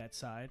place that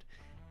side.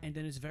 And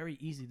then it's very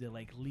easy to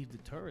like leave the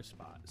tourist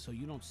spot. So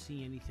you don't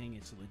see anything.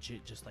 It's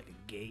legit just like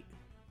a gate.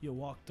 You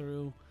walk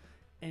through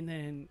and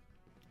then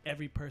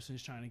every person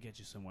is trying to get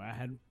you somewhere. I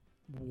had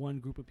one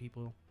group of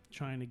people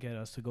trying to get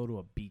us to go to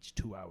a beach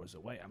 2 hours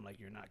away. I'm like,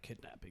 you're not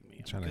kidnapping me.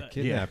 I'm Trying to good.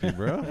 kidnap you,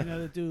 bro. And the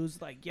other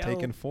dude's like, yo,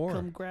 Taking 4.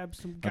 come grab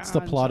some guns. That's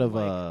the plot I'm of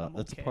like, I'm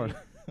that's okay. part.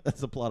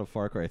 That's the plot of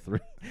Far Cry 3.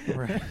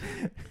 Right.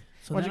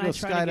 So Why don't then you I go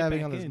try to get skydiving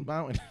back on this in.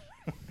 mountain?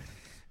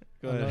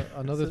 Go ahead.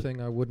 Another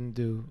thing I wouldn't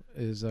do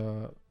is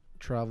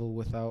travel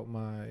without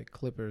my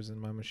clippers and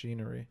my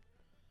machinery.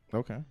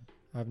 Okay.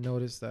 I've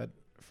noticed that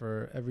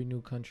for every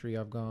new country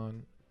I've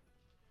gone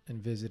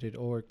and visited,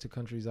 or to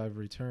countries I've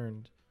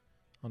returned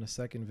on a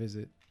second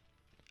visit,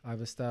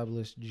 I've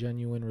established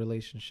genuine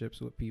relationships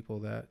with people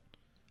that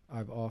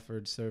I've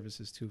offered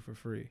services to for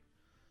free.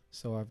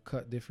 So I've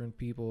cut different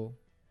people,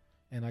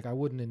 and like I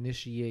wouldn't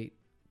initiate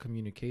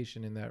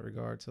communication in that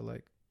regard to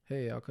like,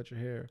 hey, I'll cut your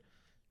hair.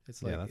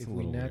 It's Yeah, like that's if a we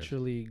little weird.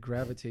 naturally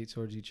gravitate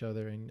towards each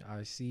other and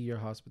I see your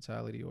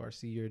hospitality or I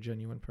see you're a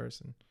genuine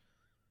person,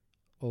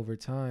 over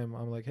time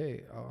I'm like,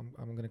 hey, I'm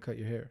going to cut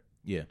your hair.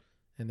 Yeah.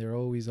 And they're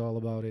always all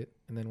about it.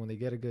 And then when they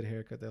get a good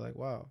haircut, they're like,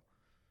 wow,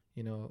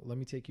 you know, let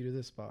me take you to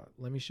this spot.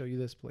 Let me show you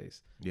this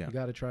place. Yeah. You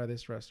got to try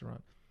this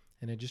restaurant.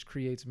 And it just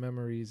creates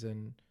memories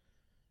and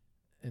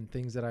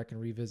things that I can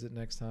revisit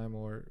next time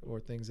or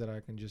things that I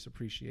can just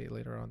appreciate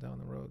later on down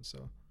the road.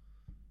 So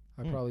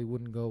I probably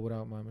wouldn't go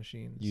without my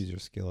machines. Use your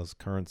skill as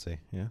currency.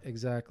 Yeah.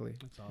 Exactly.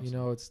 That's awesome. You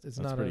know, it's That's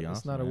not pretty it's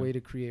awesome, not a man. way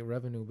to create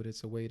revenue, but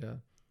it's a way to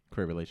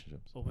Create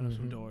relationships. Open up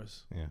some Mhm.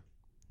 doors. Yeah.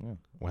 Yeah.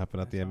 What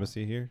happened at the That's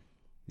embassy here?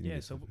 You Yeah,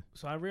 did so something.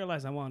 I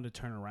realized I wanted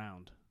to turn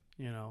around,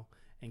 you know,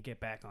 and get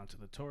back onto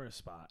the tourist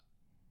spot.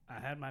 I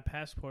had my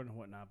passport and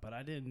whatnot, but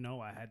I didn't know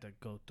I had to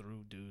go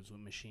through dudes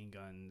with machine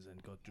guns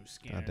and go through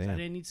scanners. I damn.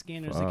 didn't need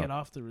scanners to Fuck. get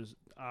off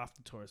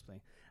the tourist plane.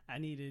 I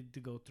needed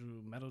to go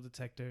through metal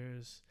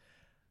detectors,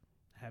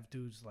 have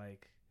dudes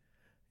like,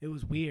 It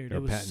was weird. They It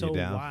were was patting so you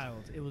down.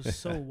 wild. It was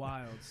so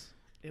wild.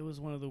 It was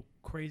one of the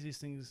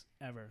craziest things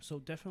ever. So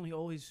definitely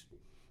always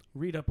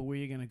read up on where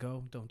you're gonna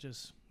go. Don't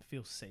just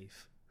feel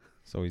safe.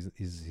 So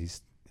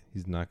he's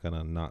not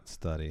gonna not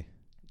study.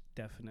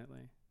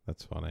 Definitely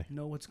That's funny.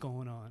 know what's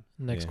going on.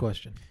 Next Yeah.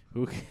 question.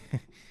 Who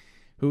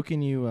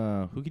can you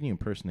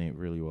impersonate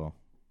really well?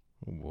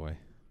 Oh boy,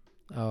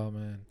 Oh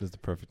man. this is the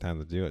perfect time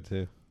to do it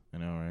too. I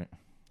know, right?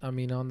 I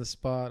mean, on the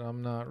spot,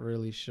 I'm not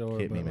really sure.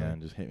 Hit me, but, like,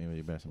 man. Just hit me with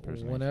your best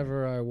impersonation.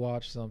 whenever I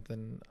watch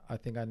something, I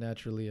think I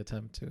naturally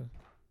attempt to.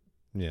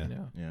 Yeah. You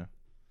know, Yeah.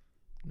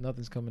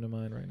 nothing's coming to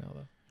mind right now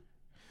though.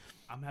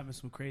 I'm having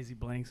some crazy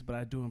blanks, but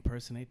I do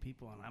impersonate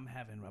people, and I'm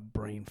having a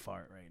brain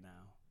fart right now.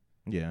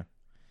 Yeah.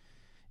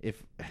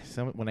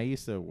 When I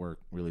used to work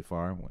really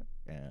far,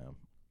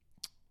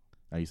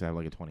 I used to have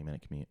like a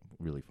 20-minute commute,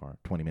 really far,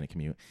 20-minute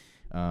commute.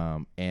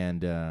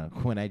 And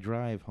when I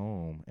drive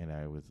home and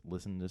I was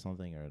listening to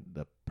something or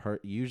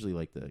usually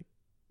like the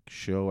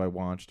show I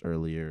watched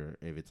earlier,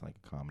 if it's like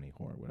a comedy,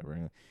 horror,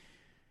 whatever.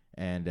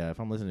 And if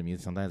I'm listening to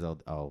music, sometimes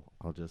I'll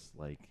just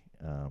like,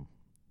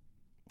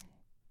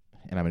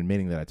 and I'm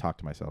admitting that I talk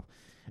to myself.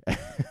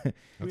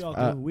 We all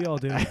fine. do. We all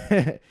do.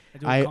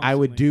 I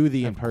would do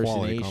the Have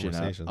quality impersonation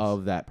conversations.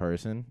 of that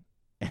person,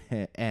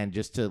 and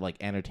just to like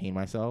entertain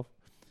myself,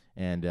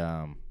 and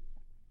I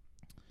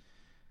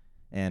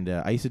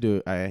used to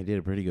do. I did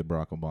a pretty good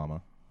Barack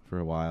Obama for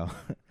a while.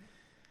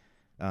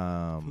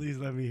 Please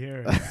let me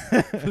hear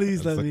it.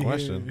 Please That's let the me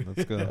question. hear it.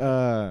 Let's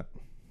go.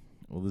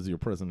 Well, this is your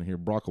president here,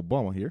 Barack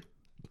Obama here,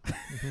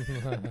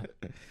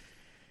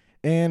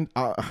 and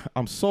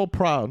I'm so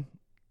proud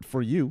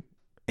for you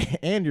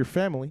and your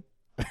family.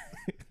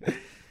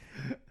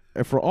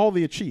 And for all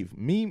they achieved.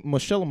 Me,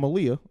 Michelle, and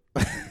Malia,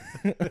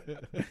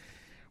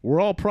 we're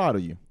all proud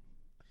of you.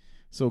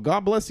 So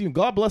God bless you and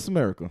God bless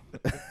America.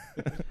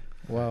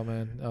 Wow,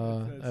 man.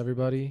 That's-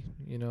 Everybody,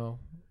 you know,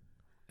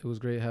 it was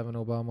great having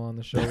Obama on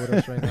the show with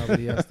us right now, but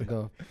he has to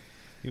go.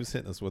 He was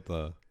hitting us with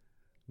the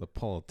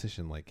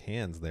politician like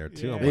hands there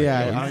too. Yeah. I'm like,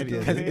 Yeah, yo, I he's mean, getting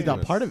because into it's a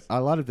this. part of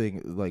a lot of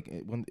things. Like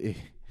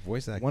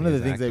voice acting. one of the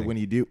is things that acting. when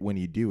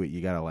you do it,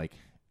 you gotta like,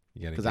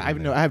 You gotta because get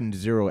in I there. have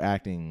zero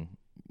acting,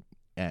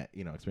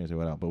 experience or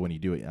whatever. But when you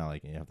do it, you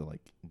have to like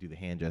do the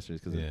hand gestures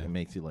because Yeah. it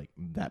makes you like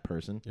that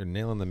person. You're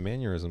nailing the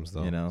mannerisms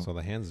though. You know, so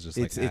the hands is just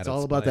It's like it's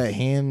all about that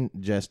hand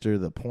gesture,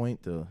 the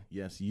point, the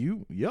yes,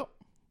 you, yep.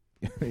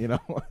 You know,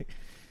 like,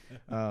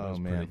 That oh was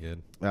man.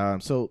 pretty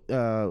good. So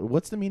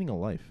what's the meaning of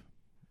life?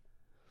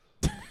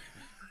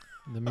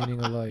 The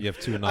meaning of life. You have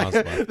two nods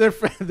left.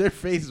 their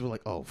faces were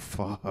like, oh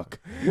fuck.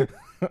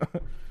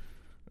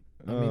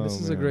 I mean, this Oh,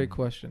 is a great man.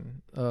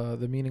 question.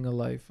 The meaning of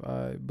life,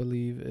 I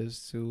believe,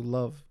 is to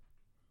love.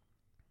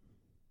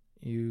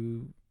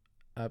 You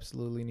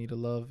absolutely need to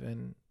love,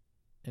 and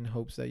in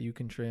hopes that you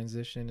can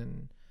transition,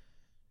 and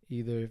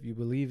either if you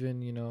believe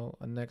in,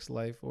 a next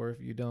life, or if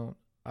you don't,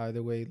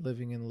 either way,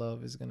 living in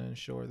love is going to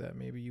ensure that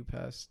maybe you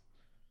pass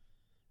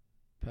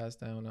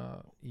down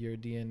your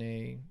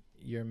DNA,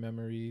 your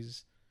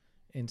memories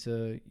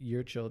into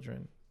your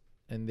children,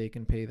 and they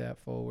can pay that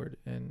forward,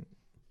 and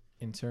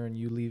in turn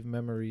you leave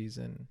memories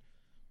and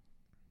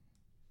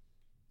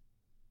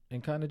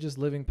kind of just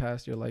living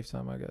past your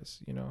lifetime, I guess.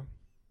 I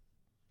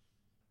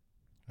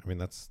mean,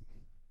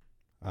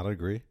 I'd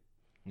agree.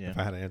 Yeah. If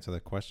I had to answer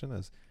that question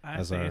I have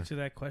As to our- answer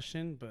that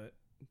question, but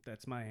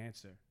that's my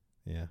answer.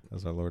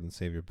 as our Lord and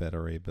Savior Beta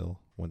Ray Bill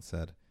once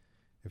said,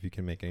 if you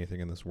can make anything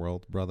in this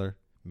world, brother,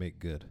 make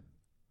good.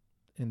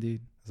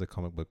 Indeed. As a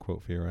comic book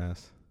quote for your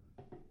ass.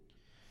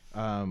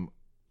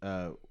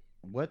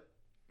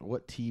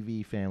 What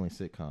TV family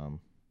sitcom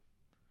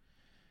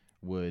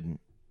would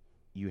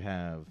you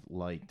have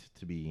liked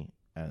to be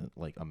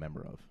like a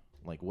member of?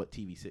 Like what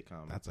TV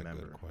sitcom? That's a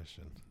member? good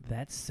question.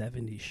 That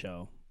 70s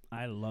show.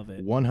 I love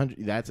it.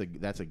 100.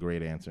 That's a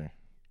great answer.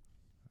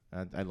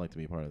 I'd like to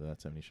be a part of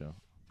that 70 show.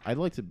 I'd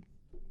like to.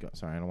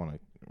 Sorry, I don't want to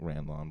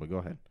ramble on, but go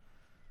ahead.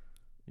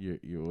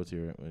 What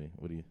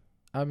do you?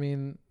 I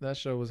mean, that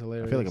show was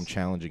hilarious. I feel like I'm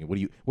challenging it. What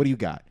do you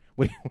got?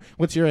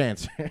 What's your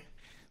answer?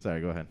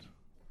 Sorry, go ahead.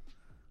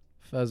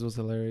 Fez was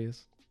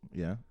hilarious.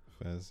 Yeah,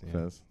 Fez, yeah.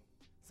 Fez.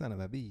 Son of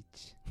a beach.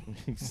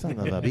 Son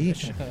of a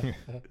bitch.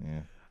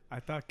 Yeah. I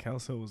thought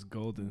Kelso was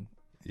golden.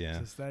 Yeah.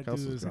 Just that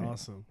Kelso's dude is great.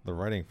 awesome. The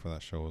writing for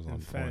that show was on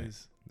And point.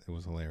 Fez. It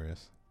was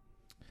hilarious.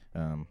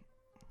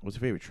 What's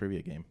your favorite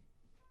trivia game?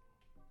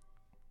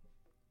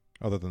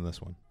 Other than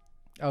this one.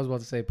 I was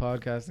about to say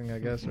podcasting, I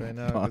guess, right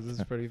now, because this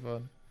is pretty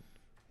fun.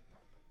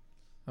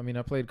 I mean,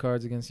 I played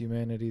Cards Against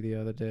Humanity the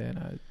other day,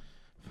 and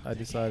I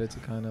decided to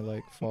kind of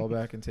like fall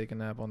back and take a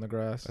nap on the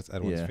grass. That's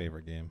Edwin's Yeah.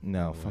 favorite game.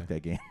 No, by the fuck way. that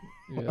game.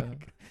 Yeah.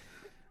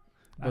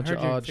 I Bunch heard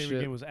of your odd favorite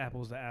shit. game was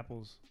Apples to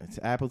Apples. It's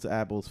Apples to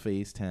Apples,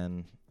 Phase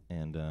 10,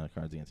 and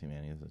Cards Against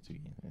Humanity. Those are two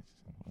games.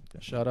 It's like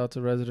that. Shout out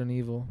to Resident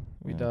Evil.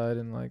 We Yeah. died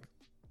in like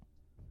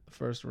the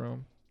first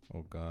room.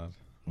 Oh God.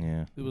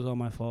 Yeah. It was all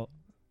my fault.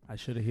 I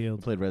should have We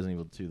healed. played Resident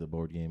Evil 2, the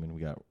board game, and we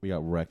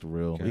got wrecked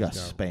real. We Guys got got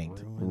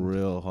spanked ruined.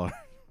 real hard.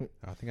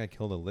 I think I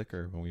killed a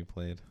liquor when we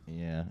played.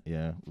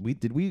 Yeah. We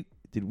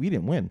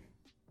didn't win.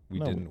 we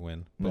No, didn't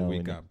win, but no, we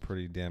we got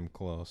pretty damn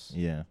close.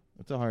 Yeah,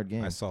 it's a hard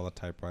game. I saw the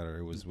typewriter;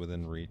 it was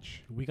within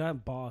reach. We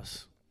got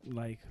boss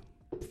like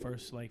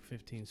first like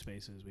 15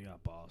 spaces. We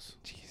got boss.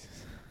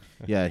 Jesus.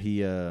 Yeah, he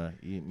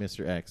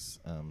Mr. X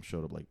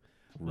showed up like.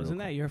 Wasn't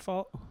that your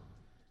fault?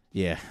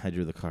 Yeah, I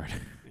drew the card.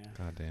 Yeah.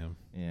 God damn,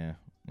 Yeah,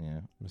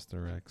 yeah.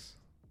 Mr. X.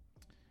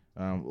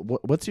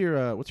 What's your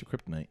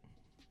kryptonite?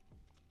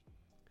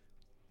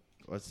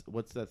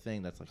 What's that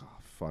thing that's like, oh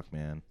fuck,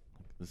 man,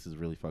 this is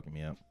really fucking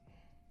me up.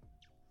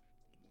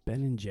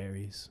 Ben and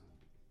Jerry's.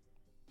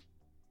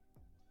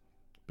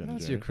 Ben and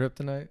That's your Jerry's.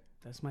 kryptonite.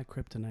 That's my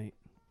kryptonite.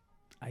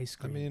 Ice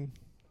I cream. mean,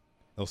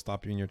 they'll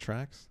stop you in your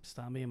tracks.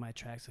 Stop me in my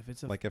tracks if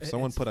it's a Like if it-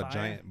 someone it's put a fire.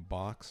 giant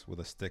box with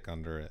a stick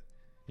under it,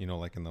 you know,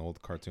 like in the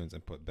old cartoons,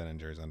 and put Ben and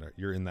Jerry's under it,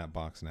 you're in that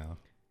box now.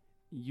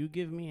 You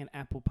give me an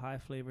apple pie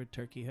flavored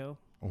Turkey Hill,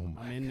 Oh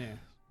my! I'm in there.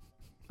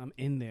 I'm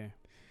in there.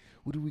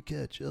 What did we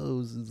catch?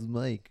 Oh, this is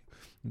Mike.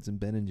 It's in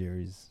Ben and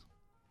Jerry's.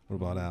 What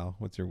about Al?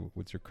 What's your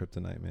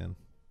kryptonite, man?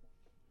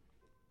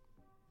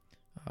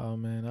 Oh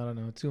man, I don't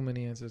know. Too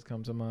many answers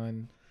come to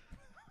mind.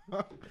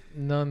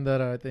 None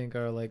that I think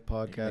are like You can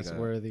make podcast You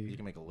worthy.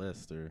 can make a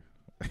list or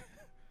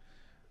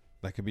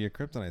That could be your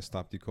kryptonite.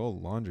 Stopped you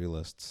cold. Laundry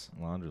lists.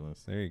 laundry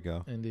list. There you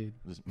go. Indeed.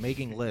 Just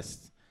making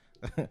lists.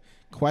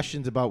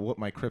 Questions about what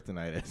my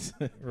kryptonite is.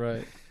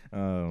 Right.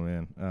 Oh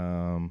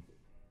man.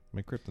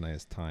 My kryptonite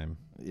is time.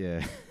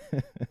 Yeah.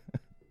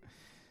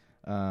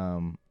 I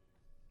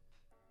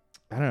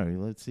don't know.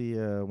 Let's see.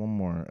 One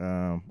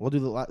more. We'll do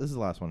this is the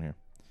last one here.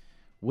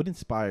 What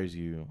inspires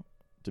you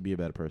to be a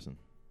better person?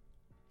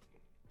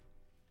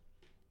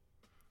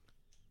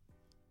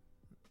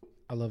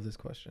 I love this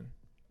question,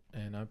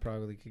 and I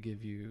probably could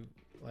give you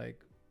like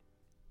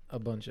a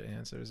bunch of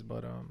answers,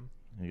 but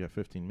You got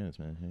 15 minutes,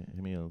 man.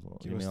 Give me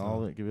Give us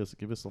all. the- Give us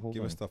the whole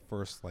Give thing. us the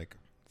first like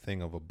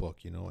thing of a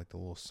book, you know, like the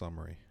little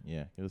summary.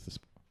 Yeah. Give us the.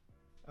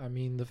 I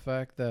mean the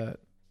fact that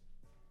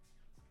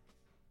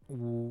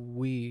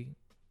we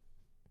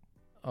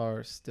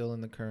are still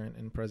in the current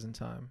and present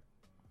time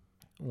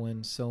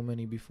when so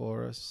many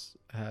before us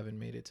haven't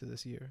made it to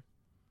this year.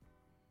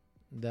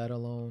 That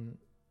alone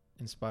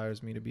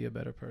inspires me to be a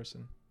better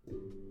person.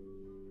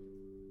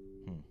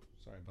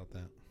 Sorry about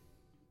that.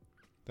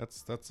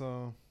 That's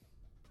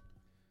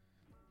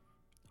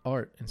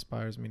Art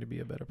inspires me to be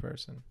a better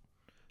person.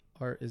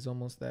 Art is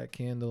almost that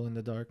candle in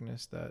the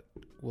darkness that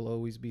will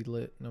always be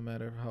lit no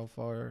matter how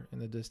far in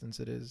the distance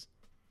it is.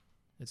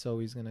 It's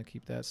always going to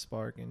keep that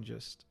spark and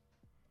just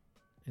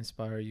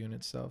inspire you in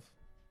itself.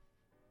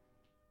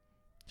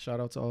 Shout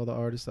out to all the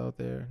artists out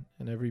there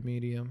in every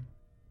medium.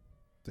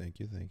 thank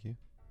you.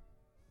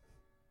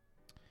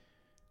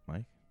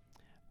 Mike.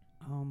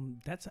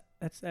 That's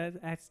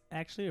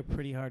actually a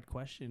pretty hard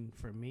question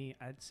for me.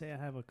 I'd say I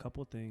have a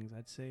couple things.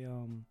 I'd say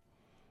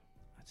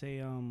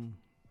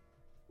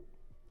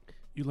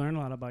you learn a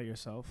lot about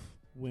yourself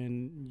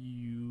when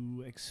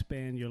you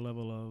expand your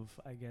level of,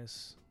 I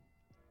guess,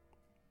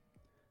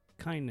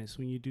 kindness.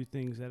 When you do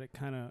things that it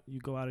kind of you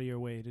go out of your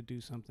way to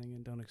do something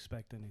and don't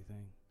expect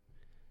anything.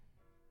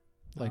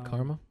 Like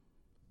karma?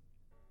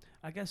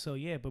 I guess so,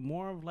 yeah, but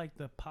more of like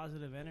the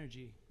positive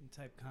energy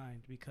type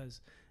kind, because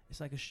it's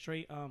like a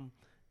straight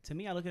to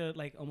me I look at it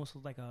like almost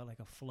like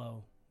a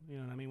flow. You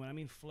know what I mean? When I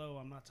mean flow,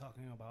 I'm not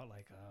talking about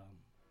like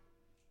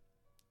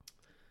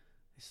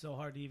it's so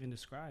hard to even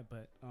describe,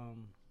 but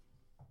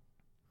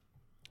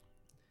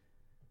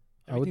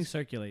I would everything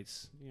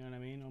circulates, you know what I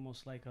mean?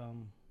 Almost like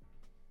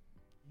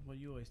what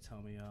you always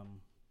tell me,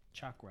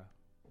 chakra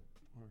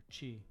or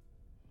chi.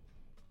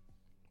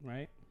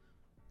 Right?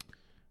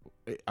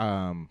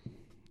 I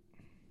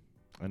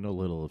know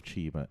little of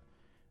chi, but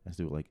I just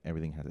do like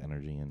everything has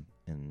energy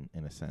in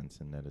a sense,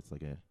 and that it's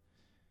like a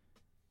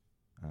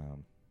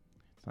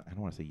it's not, I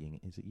don't want to say yin.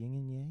 Is it yin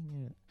and yang?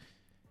 Yeah.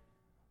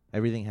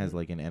 Everything has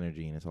like an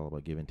energy, and it's all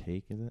about give and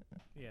take. Is it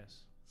Yes.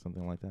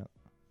 something like that?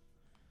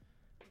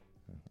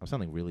 I'm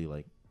sounding really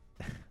like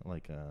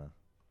like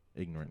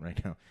ignorant right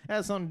now. It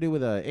has something to do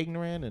with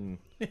ignorant and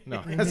no,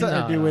 it has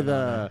something to do with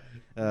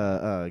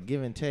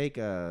give and take.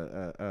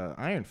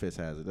 Iron Fist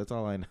has it. That's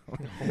all I know.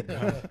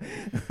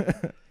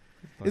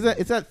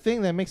 It's that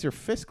thing that makes your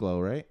fist glow,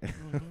 right?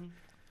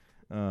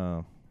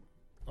 Mm-hmm.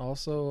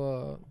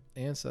 Also,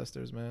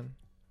 ancestors, man.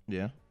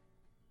 Yeah.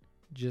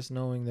 Just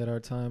knowing that our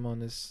time on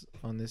this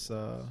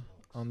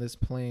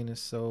plane is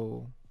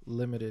so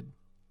limited,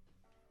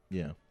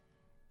 Yeah.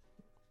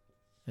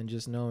 and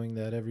just knowing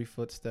that every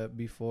footstep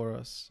before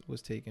us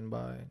was taken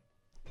by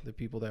the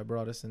people that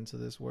brought us into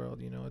this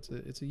world. You know,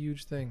 it's a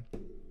huge thing.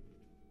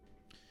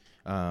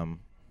 All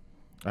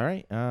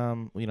right.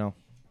 You know,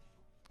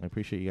 I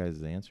appreciate you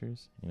guys'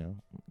 answers. You know,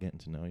 getting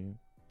to know you,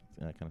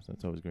 that kind of stuff.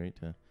 It's always great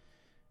to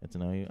get to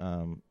know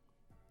you.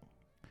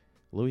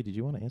 Louis, did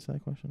you want to answer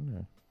that question?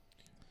 Or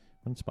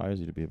what inspires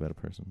you to be a better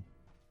person?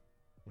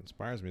 What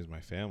inspires me is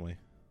my family.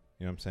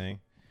 You know what I'm saying?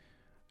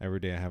 Every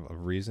day I have a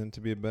reason to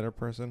be a better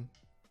person.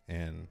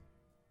 And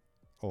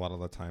a lot of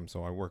the time,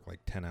 so I work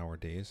like 10-hour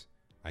days.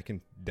 I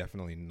can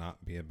definitely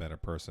not be a better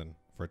person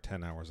for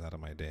 10 hours out of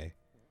my day.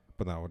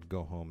 But then I would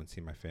go home and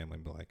see my family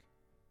and be like,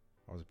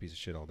 piece of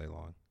shit all day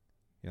long.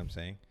 You know what I'm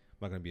saying? I'm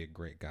not going to be a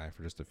great guy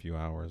for just a few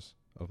hours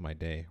of my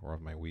day or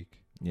of my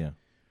week. Yeah.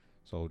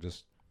 So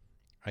just,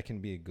 I can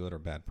be a good or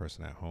bad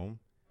person at home,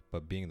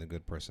 but being the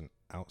good person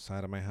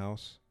outside of my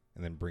house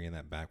and then bringing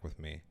that back with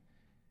me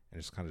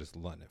and just kind of just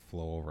letting it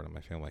flow over to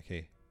my family. Like,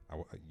 hey,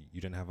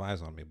 you didn't have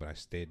eyes on me, but I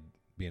stayed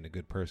being a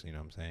good person. You know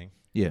what I'm saying?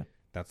 Yeah.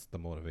 That's the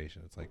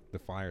motivation. It's like the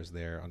fire's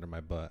there under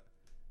my butt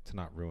to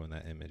not ruin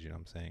that image. You know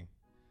what I'm saying?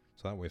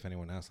 So that way, if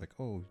anyone asks, like,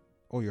 oh,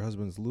 your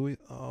husband's Louis?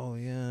 Oh,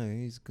 yeah,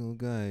 he's a cool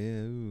guy.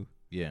 Yeah, ooh.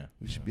 Yeah.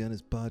 We should be on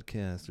his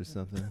podcast or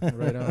something.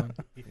 Right on.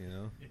 You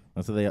know?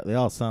 And so they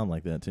all sound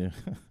like that too.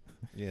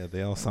 Yeah,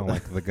 they all sound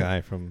like the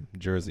guy from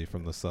Jersey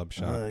from the sub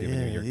shop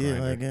giving you your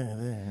grinder.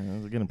 That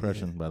was a good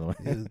impression, by the way.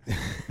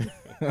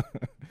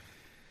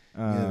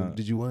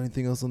 Did you want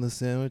anything else on the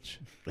sandwich?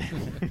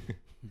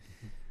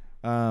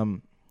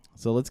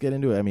 So let's get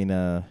into it. I mean,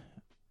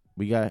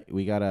 we got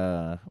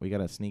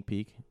a sneak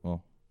peek.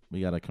 Well,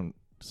 we got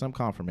some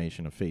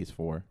confirmation of Phase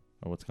 4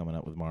 or what's coming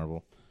up with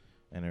Marvel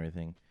and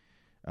everything.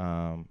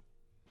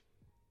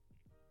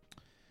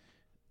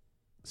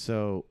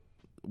 So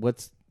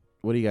what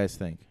do you guys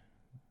think?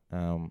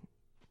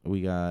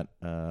 We got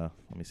let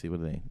me see, what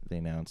they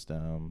announced.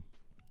 What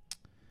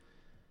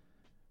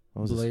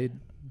was Blade. This?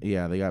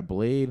 Yeah, they got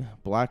Blade,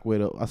 Black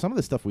Widow. Some of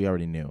the stuff we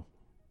already knew.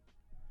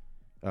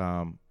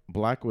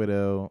 Black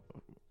Widow,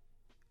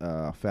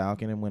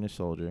 Falcon and Winter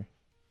Soldier,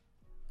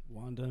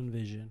 Wanda and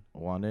Vision.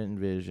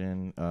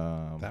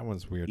 That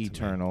one's weird.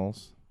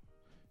 Eternals,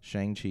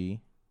 Shang-Chi,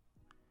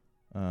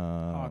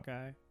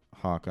 Hawkeye,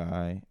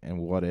 and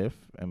What If,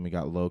 and we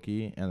got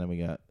Loki, and then we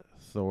got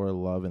Thor: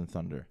 Love and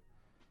Thunder.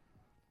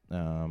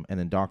 And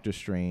then Doctor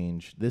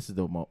Strange. This is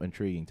the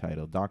intriguing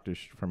title. Doctor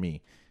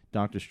Strange: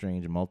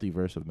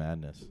 Multiverse of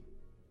Madness.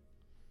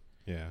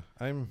 Yeah,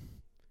 I'm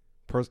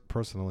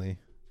personally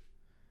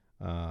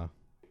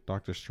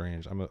Doctor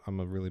Strange. I'm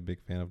a really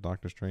big fan of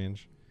Doctor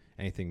Strange.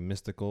 Anything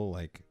mystical,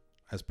 like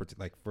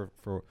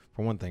for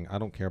one thing, I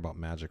don't care about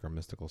magic or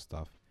mystical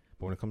stuff.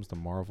 But when it comes to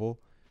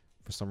Marvel,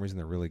 for some reason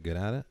they're really good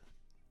at it.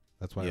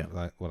 That's why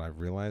what I've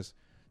realized.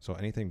 So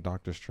anything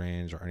Doctor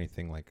Strange or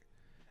anything like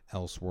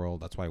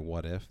Elseworld, that's why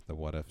the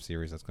What If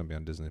series that's going to be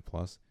on Disney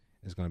Plus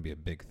is going to be a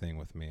big thing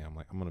with me. I'm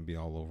going to be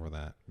all over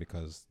that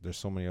because there's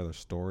so many other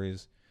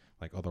stories,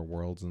 like other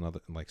worlds and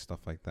other like stuff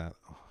like that.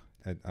 Oh,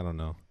 I don't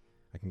know.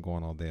 I can go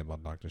on all day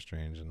about Doctor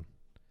Strange and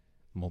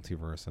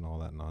multiverse and all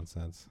that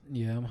nonsense.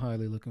 Yeah, I'm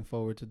highly looking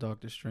forward to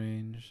Doctor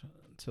Strange,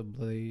 to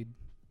Blade.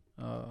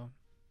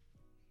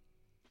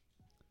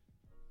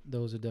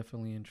 Those are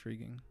definitely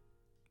intriguing,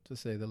 to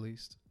say the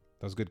least.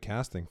 That was good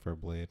casting for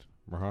Blade.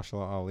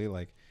 Mahershala Ali,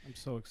 like, I'm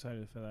so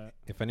excited for that.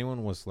 if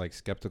anyone was like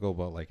skeptical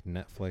about like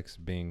Netflix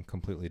being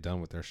completely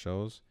done with their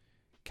shows,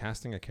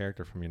 casting a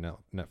character from your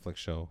Netflix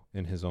show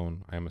in his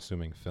own, I'm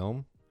assuming,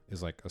 film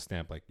is like a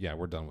stamp. Like, yeah,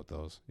 we're done with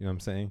those. You know what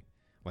I'm saying?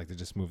 Like, they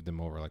just moved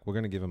him over. Like, we're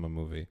gonna give him a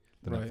movie.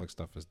 The Right. Netflix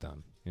stuff is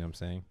done. You know what I'm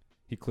saying?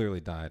 He clearly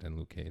died in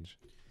Luke Cage.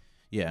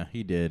 Yeah,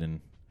 he did,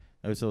 and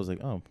I was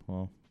like, oh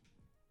well,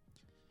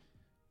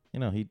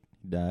 he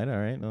died. All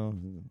right, well,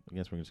 I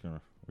guess we're just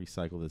gonna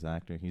recycle this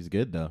actor. He's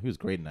good though. He was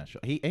great in that show.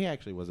 He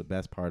actually was the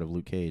best part of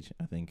Luke Cage,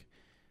 I think,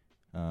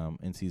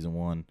 in season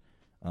 1.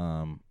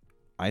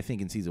 I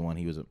think in season 1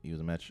 he was a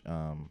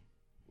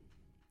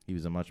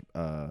much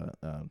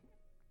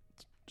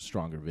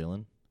stronger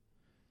villain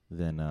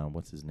than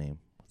what's his name?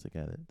 What's the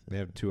guy that They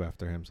had 2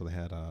 after him, so they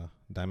had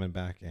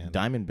Diamondback and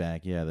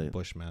Diamondback? Yeah, the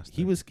Bushmaster.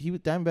 he was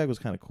Diamondback was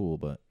kind of cool,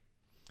 but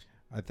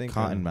I think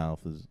Cottonmouth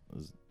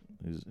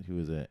he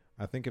was it.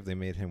 I think if they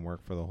made him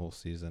work for the whole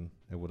season,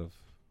 it would have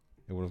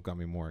got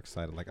me more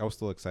excited. Like, I was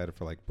still excited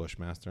for like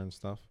Bushmaster and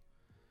stuff,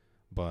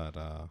 but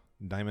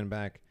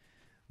Diamondback,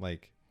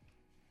 like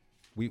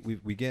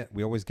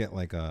we always get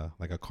like a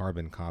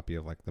carbon copy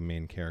of like the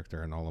main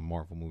character in all the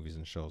Marvel movies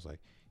and shows. Like,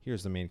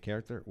 here's the main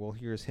character. Well,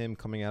 here's him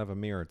coming out of a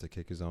mirror to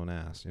kick his own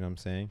ass. You know what I'm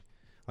saying?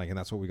 Like, and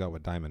that's what we got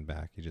with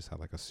Diamondback. He just had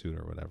like a suit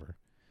or whatever.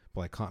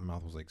 But like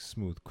Cottonmouth was like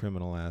smooth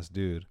criminal ass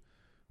dude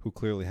who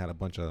clearly had a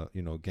bunch of,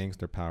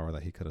 gangster power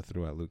that he could have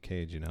threw at Luke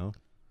Cage,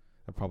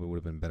 That probably would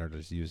have been better to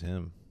just use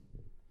him.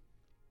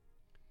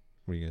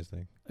 What do you guys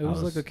think? It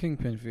was like a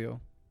Kingpin feel.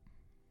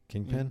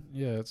 Kingpin?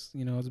 Yeah, it's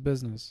it's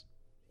business.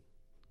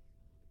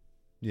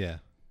 Yeah.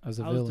 As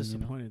a I villain, was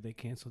disappointed they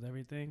canceled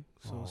everything.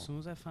 So Oh. as soon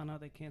as I found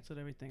out they canceled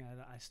everything,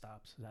 I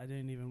stopped.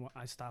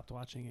 I stopped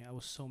watching it. I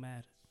was so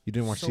mad. You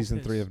didn't watch So season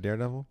 3 pissed. of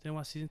Daredevil? Didn't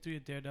watch season 3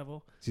 of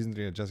Daredevil. Season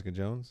 3 of Jessica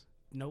Jones?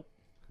 Nope.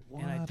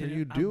 What And I are didn't.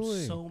 you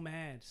doing?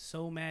 I'm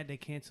so mad they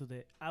canceled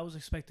it. I was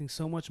expecting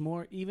so much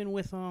more. Even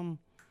with Iron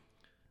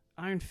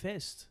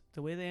Fist,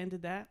 the way they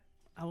ended that,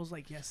 I was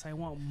like, yes, I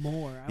want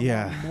more. I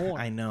want more.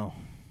 I know.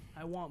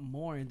 I want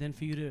more. And then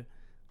for you to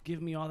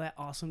give me all that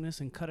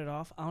awesomeness and cut it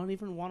off, I don't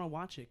even want to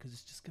watch it because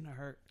it's just gonna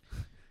hurt.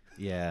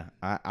 Yeah,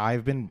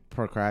 I've been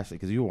procrastinating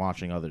because you were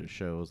watching other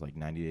shows like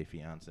 90 Day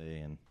Fiance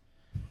and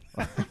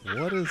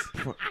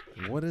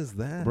What is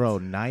that? bro,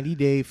 90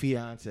 Day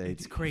Fiance.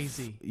 It's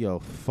crazy. Yo,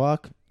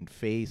 fuck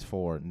Phase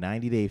 4.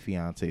 90 Day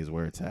Fiance is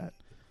where it's at.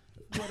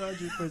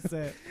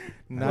 100%.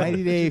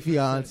 90 Day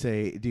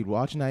Fiance, dude.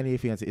 Watch 90 Day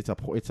Fiance.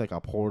 It's like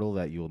a portal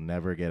that you'll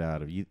never get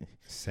out of. You,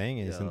 Saying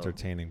it's Yo.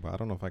 entertaining, but I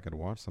don't know if I could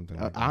watch something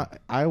like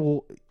that. I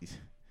will.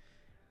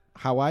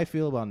 How I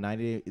feel about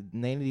 90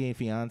 Day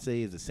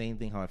Fiance is the same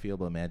thing how I feel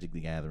about Magic the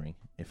Gathering.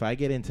 If I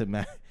get into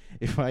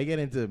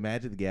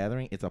Magic the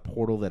Gathering, it's a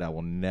portal that I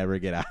will never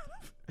get out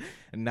of.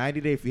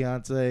 90 Day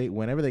Fiance,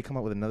 whenever they come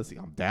up with another thing,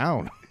 I'm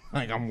down.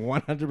 Like I'm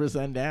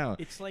 100% down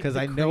It's like because the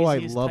I know I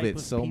craziest love type it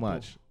of so people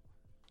much.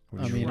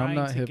 Would I you- mean, I'm trying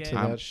not to hip get to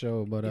that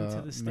show, but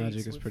into the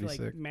Magic States is with, pretty like,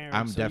 sick. marriage.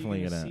 I'm So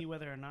definitely you're gonna- see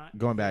whether or not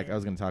Going if back, they're- I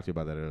was going to talk to you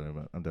about that earlier,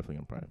 but I'm definitely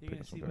going to probably You're pick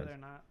gonna up some see cards. whether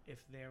or not if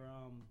they're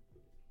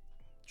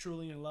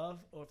truly in love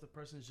or if the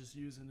person's just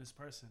using this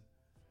person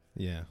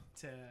Yeah.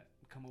 to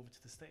come over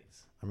to the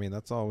States. I mean,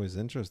 that's always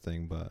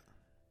interesting, but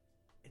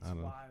It's I don't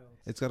know. wild.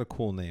 it's got a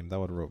cool name. That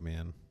would rope me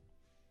in.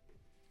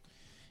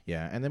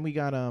 Yeah, and then we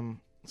got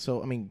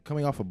so I mean,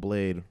 coming off of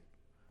Blade,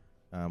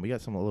 we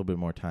got a little bit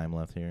more time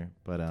left here,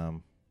 but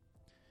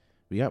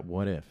we got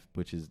What If,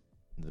 which is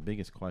the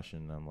biggest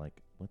question. I'm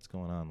like, what's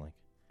going on? Like,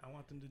 I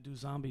want them to do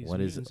zombies.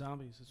 What is mutant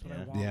zombies. That's what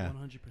Yeah. I want. Yeah.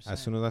 100%.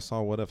 As soon as I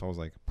saw What If, I was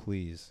like,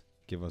 please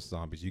give us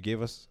zombies. You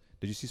gave us.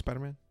 Did you see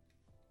Spider-Man?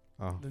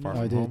 Oh, The Far new-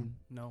 From I did. Home.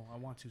 No, I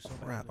want to so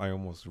Crap! badly. I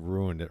almost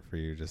ruined it for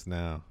you just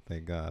now.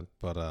 Thank God.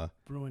 But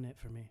Ruin it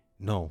for me.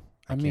 no,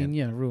 I can't. mean,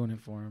 yeah, ruin it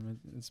for him.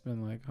 It's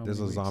been like how There's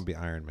a many weeks? zombie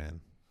Iron Man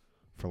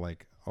for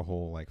like a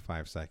whole like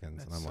 5 seconds,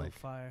 That's and I'm so like,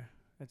 fire.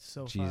 That's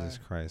so Jesus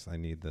fire. Christ, I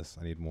need this.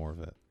 I need more of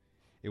it.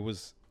 It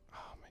was. Oh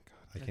my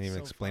God, I can't That's even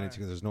so explain it to you fire.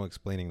 because there's no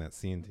explaining that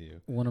scene to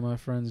you. One of my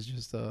friends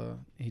just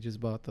he just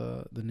bought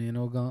the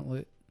nano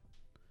gauntlet.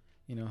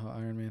 You know how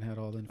Iron Man had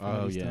all the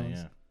Infinity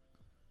Stones.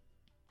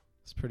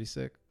 It's pretty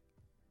sick.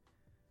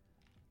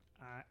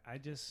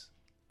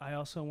 I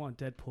also want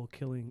Deadpool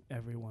killing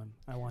everyone.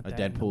 I want A that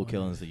in the Deadpool What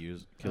killing If.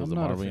 kills I'm the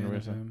not Marvel a fan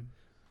universe. of him.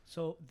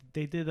 So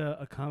they did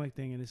a comic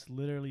thing, and it's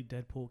literally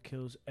Deadpool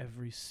kills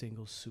every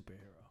single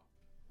superhero.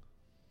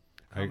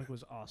 I- Comic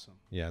was awesome.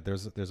 Yeah,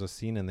 there's a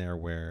scene in there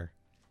where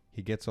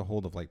he gets a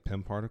hold of like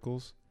Pym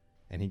particles,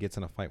 and he gets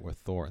in a fight with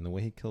Thor, and the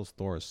way he kills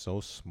Thor is so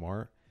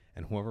smart.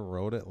 And whoever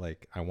wrote it,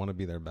 like, I want to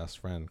be their best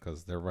friend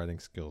because their writing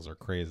skills are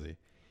crazy.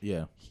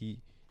 Yeah.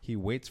 He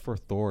waits for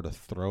Thor to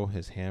throw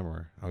his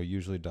hammer, how he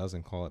usually does,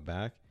 and call it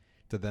back,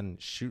 to then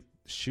shoot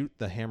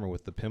the hammer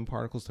with the Pym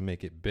particles to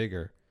make it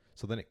bigger.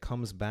 So then it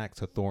comes back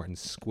to Thor and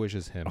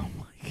squishes him Oh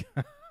my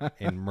god.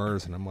 and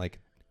murders. And I'm like,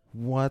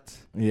 what?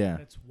 Yeah.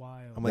 That's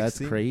wild. I'm like, That's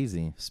see?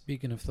 crazy.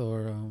 Speaking of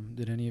Thor,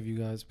 did any of you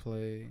guys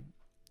play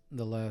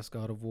the last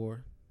God of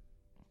War?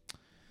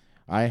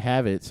 I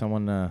have it.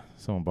 Someone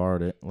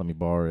borrowed it. Let me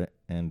borrow it,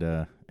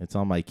 and it's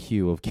on my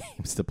queue of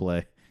games to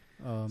play.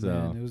 Oh So,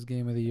 man, it was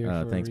game of the year.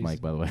 For Thanks, a Mike.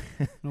 reason. By the way.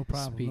 No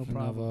problem. Speaking no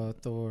problem. of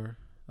Thor,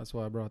 that's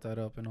why I brought that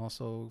up, and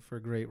also for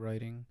great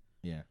writing.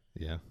 Yeah.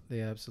 Yeah. They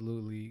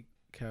absolutely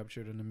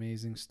captured an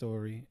amazing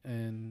story,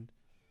 and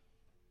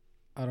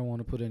I don't want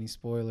to put any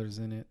spoilers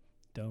in it,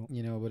 Don't.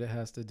 but it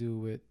has to do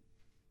with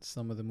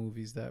some of the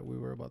movies that we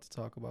were about to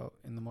talk about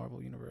in the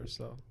Marvel universe.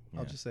 So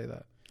I'll Yeah. just say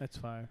that. That's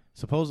fire.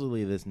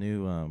 Supposedly, this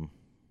new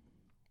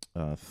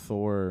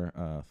Thor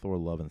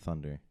Love and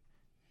Thunder,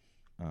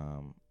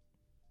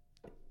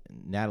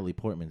 Natalie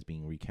Portman's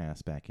being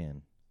recast back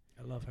in.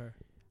 I love her.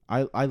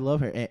 I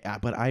love her,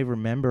 but I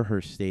remember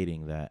her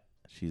stating that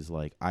she's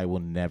like, I will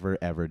never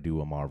ever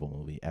do a Marvel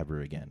movie ever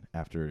again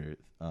after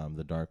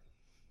the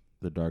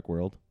Dark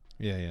World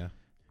Yeah, yeah.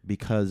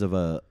 because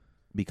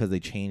they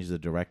changed the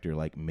director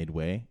like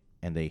midway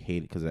and they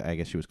hate it because I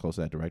guess she was close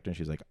to that director and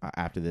she's like,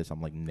 after this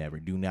I'm like, never,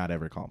 do not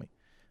ever call me.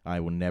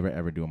 I will never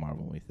ever do a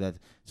Marvel movie.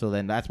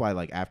 That's why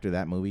like after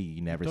that movie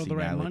you never Throw see the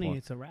right Natalie money, Portman.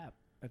 it's a wrap.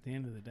 At the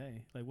end of the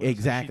day, like what else has she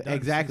Exactly, done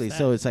exactly. since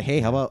So that? it's like,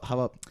 hey, how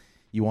about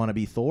you want to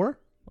be Thor?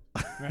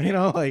 Right? You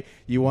know, like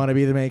you want to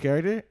be the main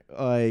character,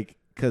 like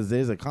because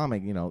there's a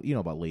comic, you know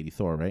about Lady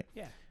Thor, right?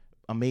 Yeah.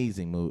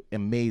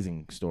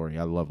 Amazing story.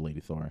 I love Lady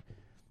Thor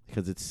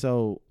because it's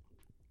so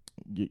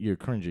you're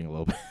cringing a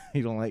little bit.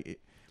 You don't like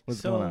it.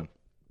 What's going on?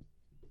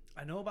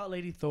 I know about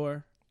Lady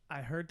Thor.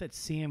 I heard that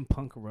CM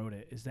Punk wrote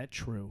it. Is that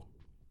true?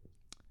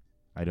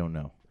 I don't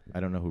know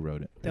who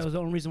wrote it. That was the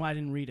only reason why I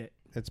didn't read it.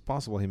 It's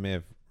possible he may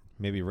have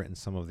maybe written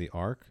some of the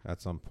arc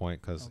at some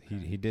point because Okay.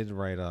 he did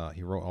write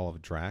he wrote all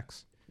of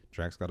Drax.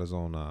 Drax got his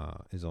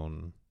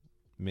own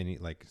mini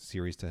like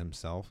series to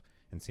himself,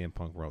 and CM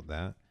Punk wrote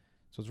that.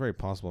 So it's very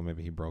possible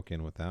maybe he broke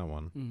in with that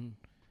one. Mm-hmm.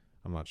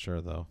 I'm not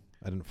sure though.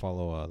 I didn't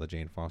follow the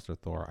Jane Foster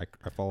Thor.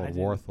 I followed I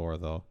War didn't. Thor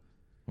though.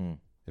 Hmm.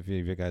 If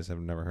you guys have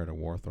never heard of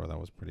War Thor, that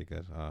was pretty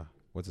good.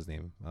 What's his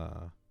name?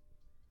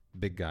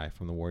 Big guy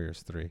from the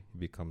Warriors 3. He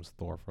becomes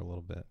Thor for a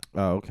little bit.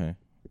 Oh, okay.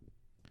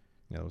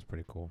 Yeah, that was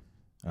pretty cool.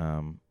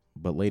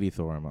 But Lady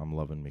Thor, I'm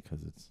loving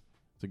because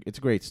it's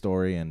a great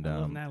story and I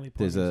love Natalie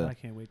there's Portman, so a- I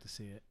can't wait to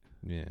see it.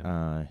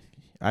 Yeah.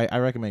 I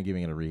recommend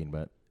giving it a read,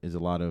 but there's a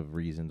lot of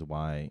reasons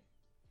why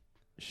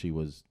she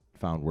was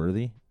found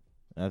worthy.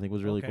 I think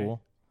was really Okay.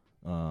 cool.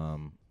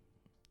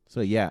 So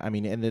yeah, I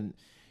mean, and then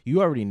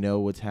you already know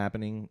what's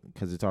happening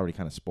because it's already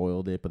kind of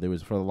spoiled it. But there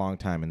was for a long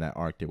time in that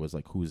arc, there was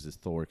like, who's this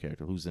Thor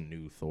character? Who's the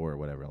new Thor or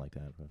whatever like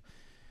that.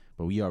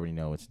 But we already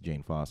know it's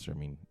Jane Foster. I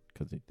mean,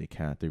 because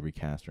they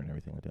recast her and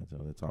everything like that, so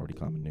that's already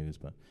common news.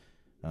 But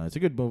it's a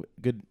good movie,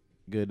 it's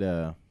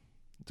a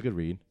good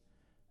read.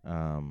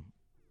 And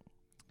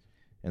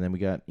then we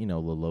got the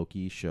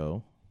Loki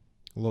show.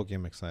 Loki,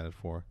 I'm excited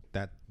for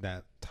that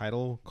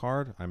title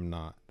card. I'm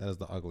not. That is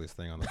the ugliest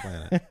thing on the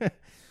planet.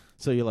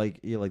 So you're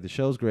like the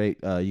show's great.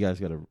 You guys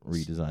got to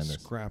redesign this.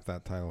 Scrap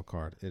that title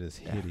card. It is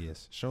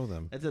hideous. Show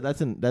them.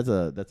 That's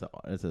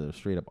a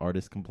straight up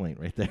artist complaint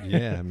right there.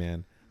 Yeah,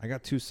 man. I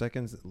got 2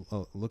 seconds.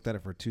 Looked at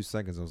it for 2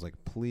 seconds. I was like,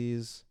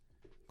 please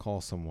call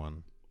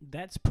someone.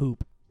 That's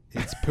poop.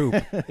 It's poop.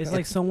 It's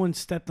like someone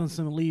stepped on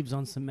some leaves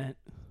on cement.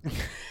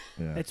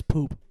 Yeah. It's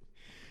poop.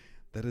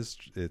 That is,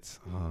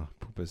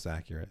 poop is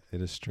accurate.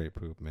 It is straight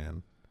poop,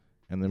 man.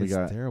 And then It's we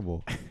got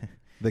terrible.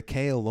 The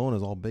K alone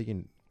is all big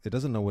and it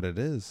doesn't know what it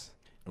is.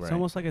 right. It's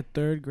almost like a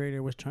third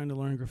grader was trying to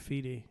learn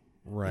graffiti.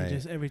 Right. And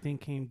just everything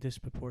came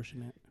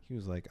disproportionate. He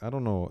was like, I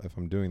don't know if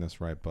I'm doing this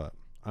right, but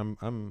I'm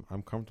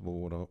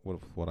comfortable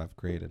with what I've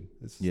created.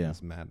 It's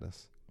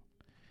madness.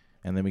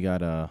 And then we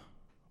got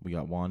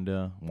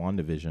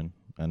WandaVision.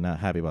 I'm not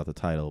happy about the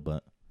title,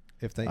 but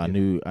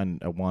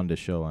a Wanda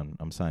show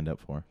I'm signed up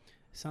for.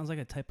 Sounds like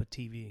a type of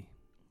TV.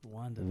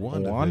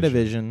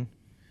 WandaVision.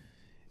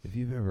 If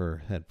you've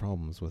ever had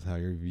problems with how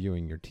you're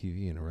viewing your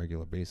TV on a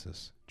regular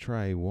basis,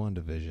 try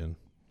WandaVision.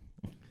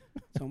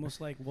 It's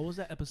almost like, what was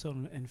that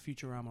episode in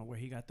Futurama where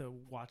he got to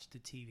watch the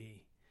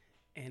TV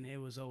and it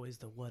was always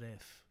the what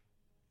if?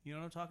 You know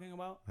what I'm talking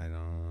about? I don't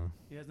know.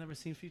 You guys never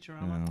seen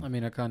Futurama? No. I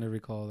mean, I kind of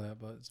recall that,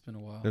 but it's been a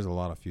while. There's a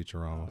lot of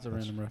Futurama. It's a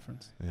random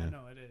reference. Yeah. I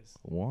know it is.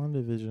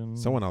 WandaVision.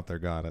 Someone out there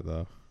got it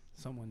though.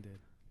 Someone did.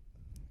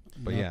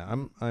 But yeah,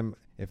 I'm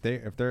if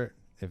they're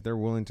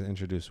willing to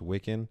introduce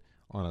Wiccan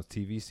on a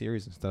TV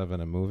series instead of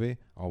in a movie,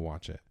 I'll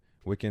watch it.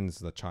 Wiccan's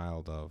the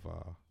child of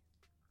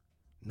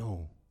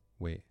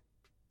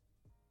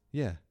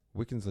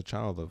Wiccan's the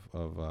child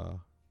of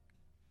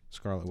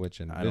Scarlet Witch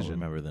and I Vision. don't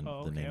remember the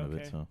name of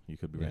it, okay. so you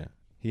could be Yeah.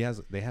 right.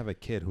 They have a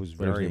kid who's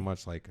Where is very he?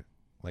 much like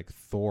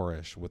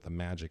Thorish with the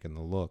magic and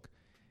the look,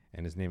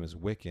 and his name is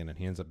Wiccan, and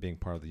he ends up being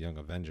part of the Young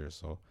Avengers.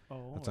 So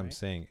that's what I'm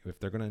saying. If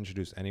they're gonna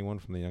introduce anyone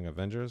from the Young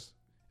Avengers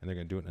and they're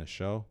gonna do it in a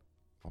show,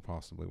 I'll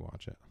possibly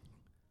watch it.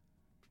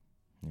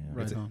 Yeah.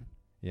 Right on.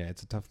 Yeah,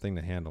 it's a tough thing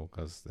to handle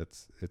because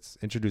it's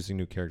introducing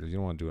new characters. You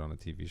don't want to do it on a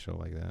TV show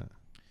like that.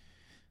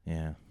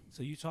 Yeah.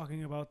 So you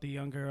talking about the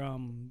younger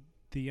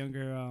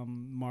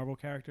Marvel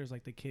characters,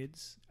 like the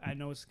kids? I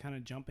know it's kind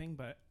of jumping,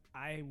 but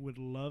I would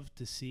love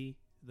to see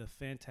the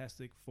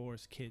Fantastic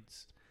Four's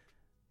kids.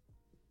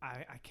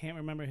 I can't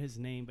remember his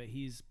name, but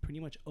he's pretty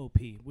much OP,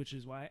 which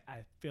is why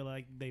I feel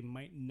like they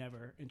might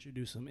never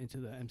introduce him into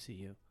the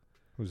MCU.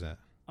 Who's that?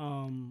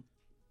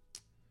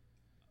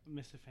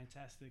 Mr.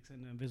 Fantastic's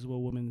and the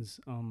Invisible Woman's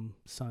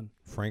son.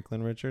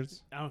 Franklin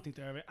Richards? I don't think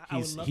they're ever. I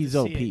would love He's to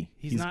OP. see it.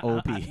 He's not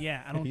OP.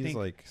 Yeah, I don't He's think.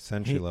 like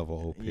century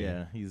level OP.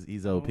 Yeah,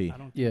 he's I OP.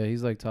 don't Yeah,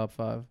 he's like top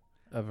 5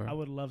 ever. I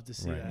would love to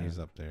see Right, that. he's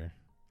up there.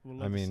 Would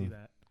love to see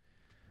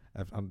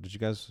that. Did you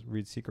guys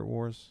read Secret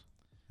Wars?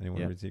 Anyone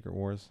Yeah. read Secret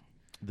Wars?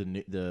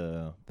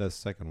 The The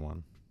second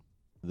one.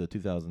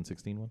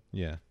 2016 one.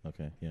 Yeah.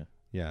 Okay, yeah.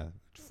 Yeah.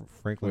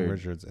 Franklin Weird.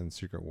 Richards and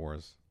Secret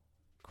Wars.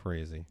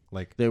 Crazy.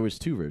 Like, There was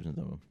 2 versions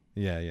of him.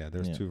 yeah.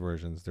 There's Yeah. 2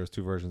 versions. There's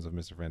 2 versions of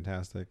Mr.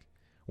 Fantastic.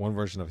 One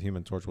version of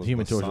Human Torch was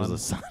Human the Torch sun. was a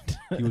son.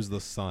 He was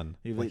the sun.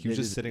 He was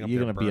just sitting up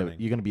you're there burning.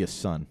 You're gonna be a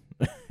son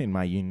in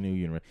my new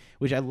universe.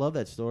 Which I love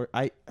that story.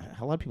 A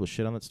lot of people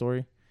shit on that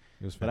story,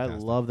 It was but I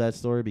fantastic. love that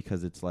story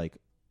because it's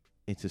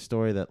a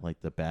story that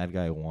like the bad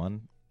guy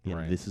won. And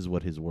Right. this is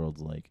what his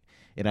world's like,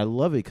 and I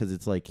love it because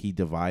it's like he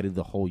divided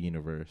the whole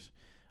universe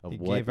of He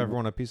what gave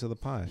everyone a piece of the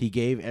pie. He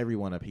gave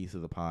everyone a piece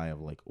of the pie of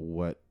like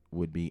what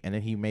would be, and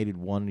then he made it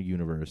one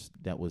universe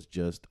that was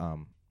just I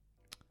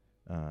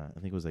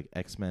think it was like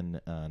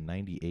X-Men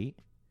 98.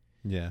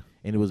 Yeah.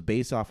 And it was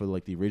based off of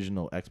like the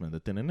original X-Men.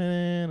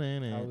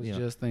 I was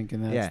just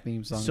thinking that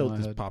theme song So in my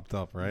Just head. popped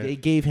up, right? They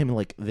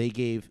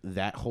gave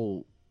that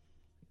whole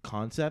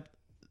concept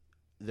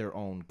their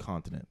own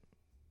continent,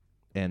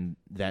 and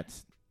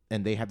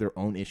they have their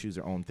own issues,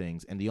 their own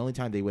things. And the only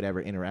time they would ever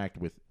interact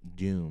with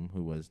Doom,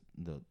 who was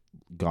the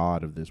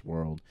god of this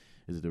world,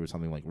 is if there was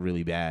something like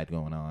really bad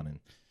going on, and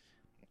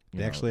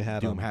They actually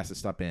had Doom has to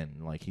step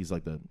in. Like he's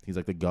like the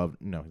gov.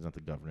 No, he's not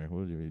the governor.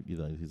 What would he's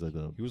like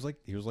the. He was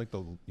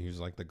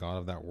like the god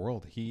of that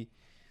world. The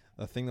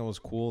thing that was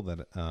cool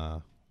that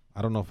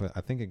I don't know if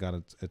I think it got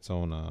its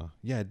own.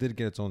 It did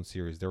get its own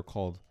series. They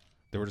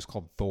were just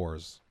called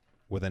Thors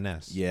with an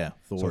S. Yeah,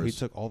 Thors. So he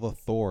took all the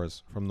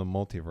Thors from the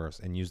multiverse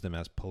and used them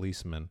as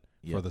policemen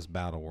Yep. for this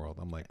battle world.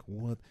 I'm like,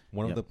 what?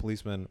 One Yep. of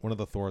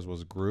the Thors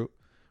was Groot.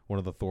 One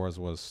of the Thors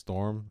was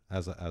Storm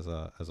as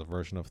a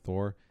version of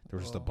Thor. There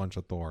was just a bunch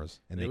of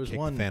Thors, and There they was kicked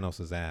one-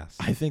 Thanos' ass.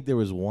 I think there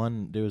was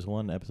one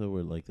episode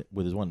where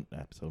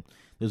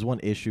there's one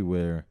issue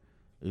where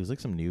It was like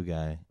some new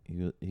guy.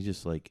 He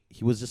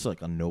was just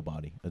like a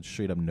nobody, a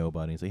straight up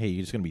nobody. He's like, hey,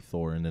 you're just gonna be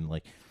Thor, and then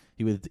like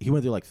he went through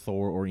like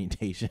Thor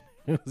orientation.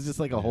 It was just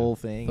like a whole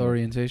thing.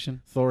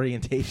 Orientation. Thor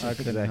orientation. I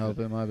couldn't help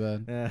it. My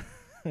bad. Yeah.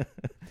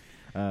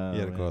 He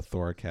had to go to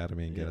Thor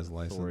Academy and get his Thor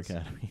license.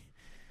 Academy.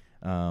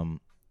 We're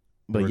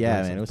But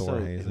yeah, doing man, some Thor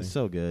it hazing. was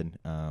so good.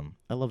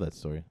 I love that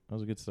story. That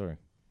was a good story.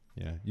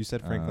 Yeah, you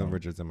said Franklin Um,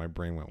 Richards, and my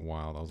brain went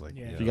wild. I was like,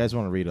 Yeah. yeah. If you guys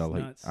want to read it, It's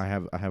like nuts. I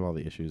have all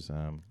the issues.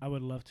 I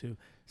would love to. I'll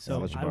So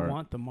let you I borrow it.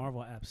 want the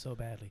Marvel app so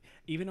badly.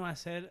 Even though I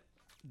said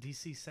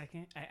DC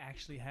second, I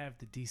actually have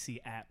the DC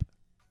app.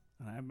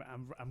 And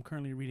I'm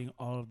currently reading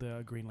all of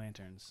the Green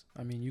Lanterns.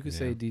 I mean, you could Yeah.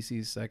 say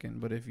DC's second,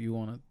 but if you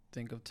want to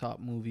think of top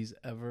movies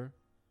ever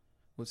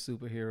with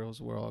superheroes,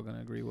 we're all gonna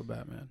agree with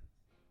Batman.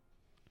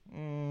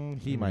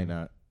 He might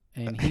not.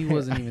 And he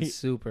wasn't even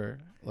super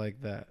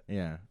like that.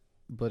 Yeah,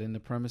 But in the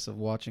premise of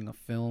watching a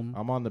film,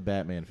 I'm on the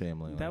Batman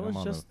family. That Like, was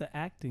I'm on just the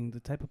acting, the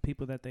type of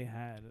people that they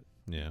had.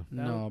 Yeah.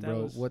 no, that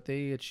bro. was- What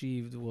they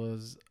achieved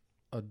was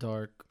a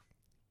dark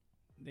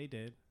They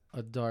did.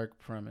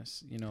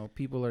 premise. You know,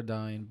 people are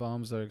dying,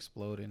 bombs are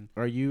exploding,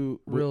 Are you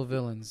real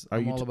villains. are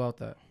I'm you all t- about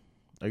that.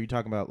 Are you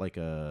talking about like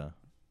you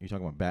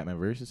talking about Batman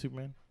versus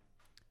Superman?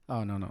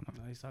 Oh no. No,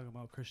 he's talking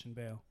about Christian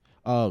Bale.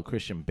 Oh,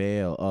 Christian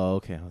Bale. Oh,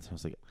 okay. I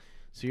was like,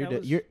 so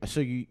That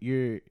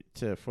you're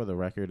to for the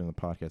record in the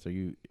podcast.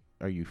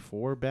 Are you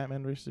for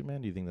Batman versus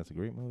Superman? Do you think that's a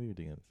great movie? Or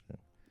do you think it's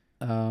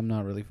I'm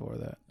not really for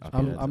that.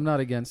 Okay, I'm not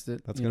against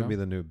it. That's you gonna know? be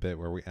the new bit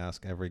where we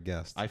ask every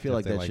guest. I feel if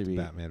like they that liked should be.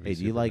 Batman Hey, v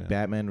do you like Superman.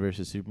 Batman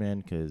versus Superman?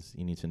 Because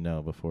you need to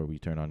know before we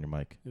turn on your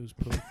mic. It was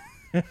poop.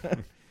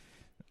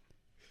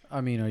 I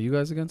mean, are you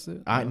guys against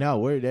it? I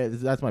know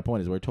that's my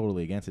point. Is we're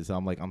totally against it. So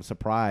I'm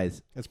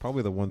surprised. It's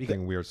probably the one Because-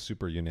 thing we are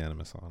super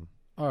unanimous on.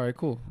 All right,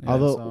 cool. Yeah,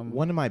 Although so,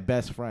 one of my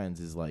best friends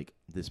is like,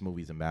 this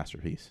movie's a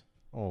masterpiece.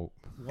 Oh,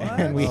 What?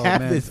 And we Oh,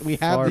 have man, this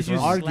far this from-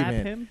 Slap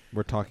argument. him?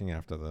 we're talking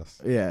after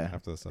this. Yeah.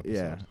 After this episode,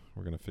 Yeah.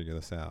 we're gonna figure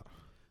this out.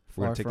 Far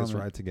We're gonna take this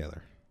from it. ride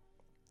together.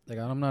 Like,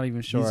 I'm not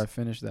even sure He's- I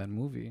finished that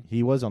movie.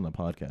 He was on the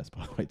podcast,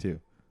 by the way, too.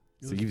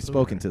 It So was you've poop.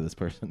 spoken to this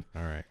person.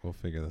 All right, we'll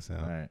figure this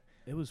out. All right.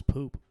 It was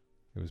poop.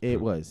 It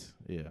poop. was.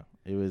 Yeah.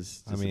 It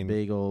was I just mean- a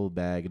big old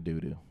bag of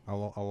doo-doo.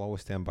 I'll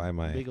always stand by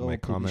my Big old my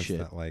poopy comments shit.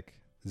 that like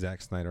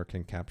Zack Snyder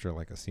can capture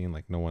like a scene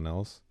like no one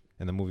else,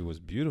 and the movie was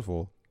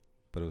beautiful,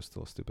 but it was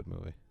still a stupid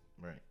movie.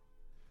 Right.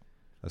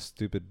 A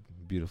stupid,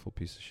 beautiful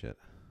piece of shit.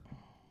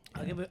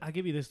 I'll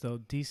give you this though.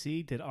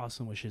 DC did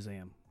awesome with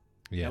Shazam.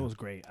 Yeah, That was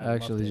great. I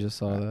actually just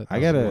saw that. I How's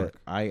it gotta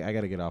work? I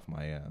gotta get off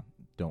my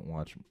don't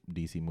watch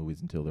DC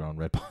movies until they're on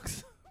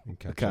Redbox You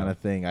can catch kind up.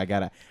 of thing. I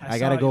gotta I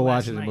gotta saw go it watch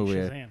last the night, movie.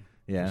 Shazam.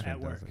 Yeah. At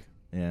work. Fantastic.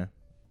 Yeah.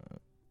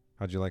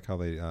 How'd you like how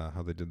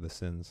they did the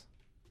sins?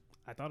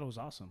 I thought it was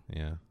awesome.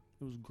 Yeah,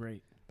 It was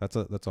great. that's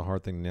a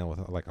hard thing to nail with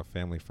like a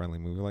family friendly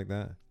movie like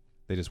that.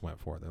 They just went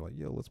for it. They're like,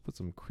 yo, let's put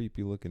some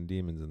creepy looking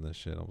demons in this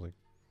shit. I was like,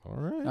 all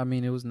right. I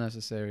mean, it was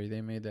necessary.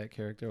 They made that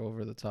character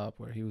over the top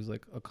where he was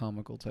like a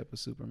comical type of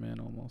Superman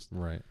almost.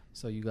 Right.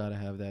 So you got to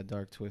have that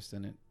dark twist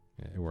in it.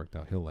 Yeah, it worked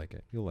out. He'll like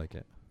it. You'll like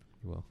it.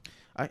 You will.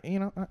 I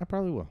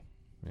probably will.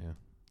 Yeah.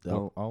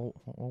 I'll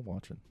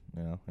watch it.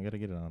 You know, I gotta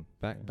get it on.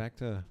 Back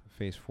to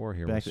phase 4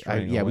 here. Back We're to,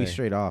 straying we away.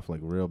 strayed off like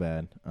real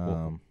bad.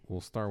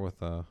 We'll start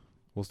with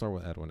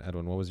Edwin.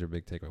 Edwin, what was your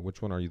big takeaway?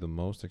 Which one are you the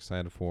most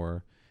excited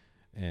for?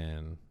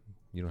 And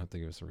you don't have to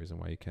give us a reason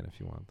why. You can if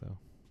you want though.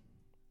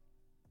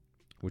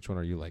 Which one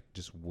are you like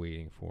just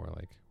waiting for,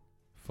 like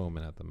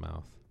foaming at the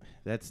mouth?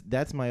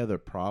 that's my other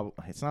problem.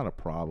 It's not a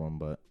problem,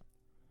 but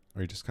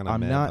Or you just kind of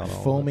I'm mad not about all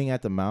of it? foaming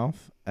at the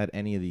mouth at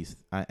any of these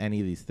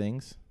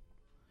things.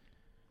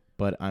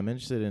 But I'm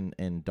interested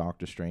in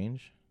Doctor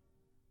Strange.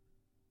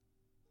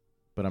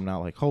 But I'm not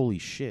like, holy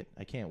shit,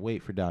 I can't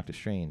wait for Doctor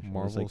Strange. It's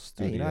Marvel like,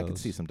 hey, you know, I can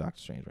Studios. see some Doctor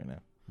Strange right now.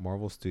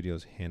 Marvel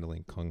Studios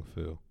handling kung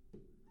fu.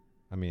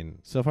 I mean,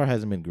 So far,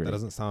 hasn't been great. that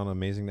doesn't sound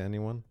amazing to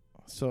anyone,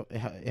 So it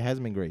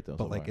hasn't been great though.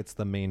 but so like far. it's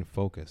the main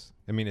focus.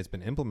 I mean, it's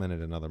been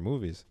implemented in other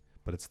movies,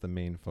 but it's the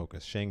main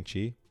focus.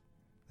 Shang-Chi,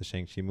 the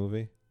Shang-Chi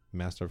movie,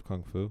 Master of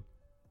Kung Fu,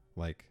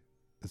 like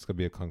it's gonna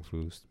be a kung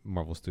fu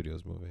Marvel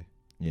Studios movie.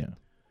 yeah.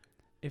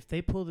 If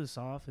they pull this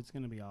off, it's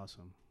gonna be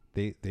awesome.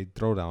 They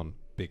throw down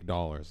big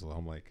dollars. So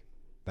I'm like,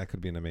 that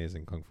could be an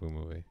amazing kung fu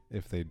movie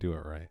if they do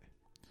it right.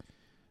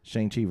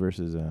 Shang-Chi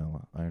versus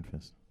Iron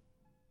Fist.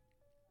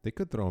 They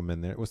could throw him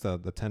in there. What's the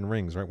 10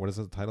 rings, right? What does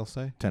the title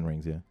say? 10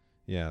 rings, yeah.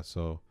 Yeah,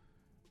 so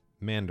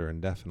Mandarin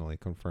definitely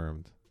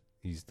confirmed.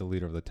 He's the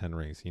leader of the 10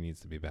 rings. He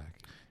needs to be back.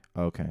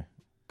 Okay.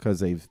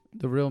 Because they've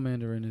The real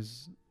Mandarin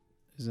is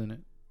in it,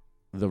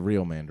 the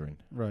real Mandarin,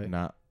 right?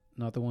 not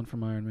Not the one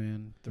from Iron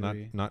Man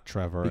 3. Not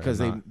Trevor. because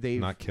and they've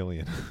not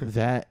Killian.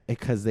 that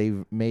because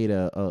they've made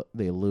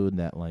they allude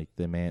that like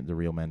the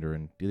real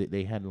Mandarin.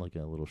 They had like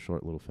a little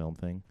film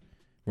thing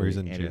Where he's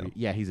they in interview- jail.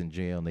 Yeah, he's in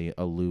jail, and they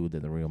allude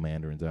that the real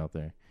Mandarin's out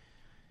there.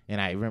 And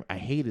I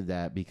hated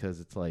that because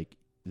it's like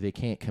they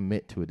can't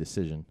commit to a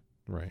decision.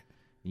 Right.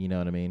 You know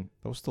what I mean?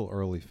 That was still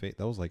early.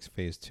 That was like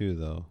phase 2,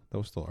 though. That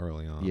was still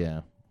early on.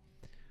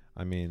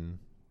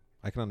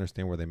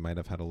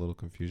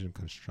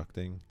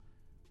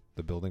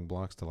 the building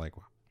blocks to like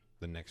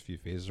the next few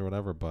phases or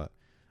whatever. But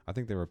I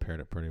think they repaired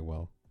it pretty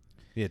well.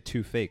 He had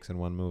 2 fakes in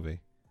one movie,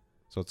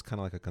 so it's kind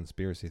of like a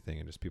conspiracy thing,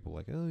 and just people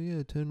like, oh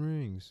yeah, 10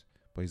 rings.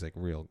 But he's like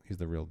real. He's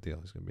the real deal.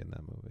 He's gonna be in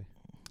that movie.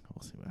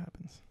 We'll see what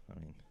happens. I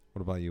mean,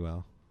 What about you,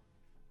 Al?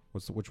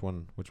 Which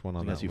one on I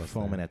that guess you list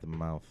foaming there? at the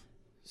mouth.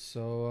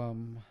 So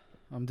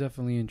I'm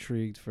definitely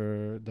intrigued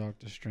for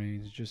Doctor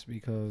Strange just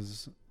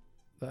because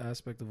the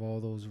aspect of all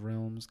those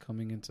realms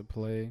coming into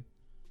play,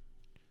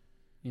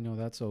 you know,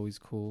 that's always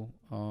cool.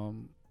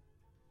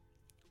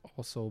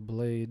 Also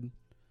Blade,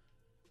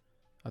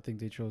 I think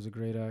they chose a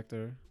great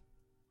actor.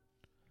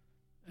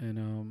 And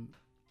I'm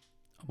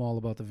all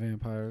about the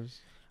vampires.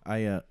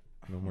 No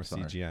No more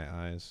sorry. CGI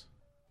eyes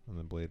on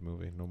the Blade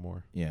movie. No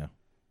more. Yeah.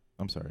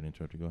 I'm sorry to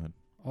interrupt you. Go ahead.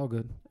 All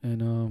good.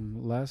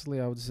 And lastly,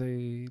 I would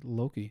say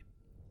Loki.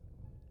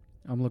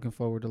 I'm looking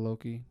forward to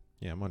Loki.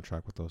 Yeah, I'm on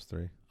track with those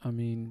 3. I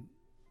mean,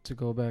 to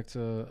go back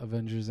to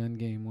Avengers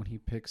Endgame when he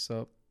picks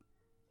up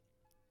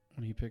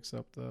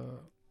the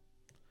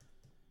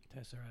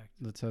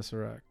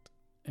Tesseract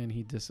and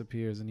he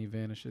disappears and he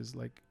vanishes,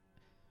 like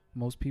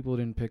most people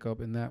didn't pick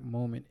up in that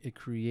moment. It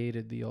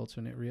created the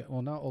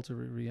not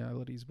alternate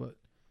realities, but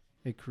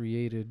it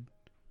created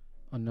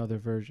another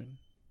version,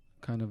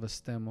 kind of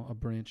a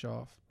branch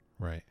off.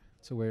 Right.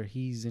 To where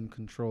he's in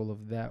control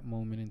of that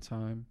moment in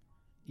time,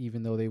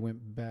 even though they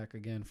went back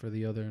again for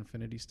the other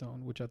Infinity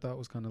Stone, which I thought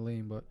was kind of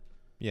lame, but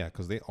Yeah,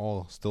 because they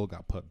all still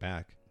got put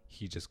back.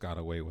 He just got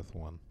away with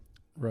one.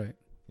 right.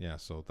 Yeah,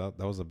 so that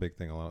was a big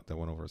thing a lot that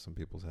went over some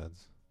people's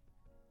heads.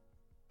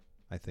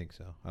 I think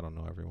so. I don't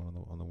know everyone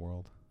on the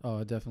world. Oh,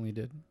 it definitely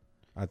did.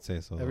 I'd say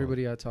so. though.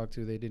 Everybody I talked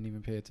to, they didn't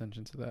even pay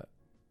attention to that.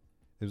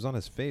 It was on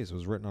his face. It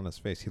was written on his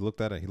face. He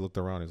looked at it. He looked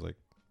around. He's like,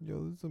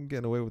 "Yo, I'm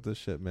getting away with this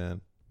shit,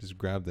 man." Just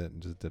grabbed it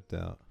and just dipped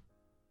out.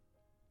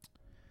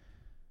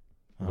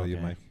 What about you,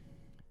 Okay. Mike?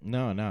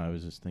 No, I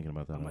was just thinking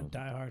about that. I'm a I was-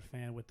 diehard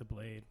fan with the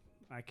Blade.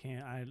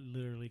 I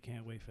literally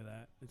can't wait for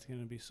that. It's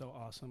gonna be so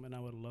awesome, and I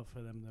would love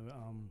for them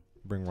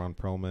to Bring Ron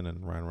Perlman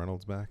and Ryan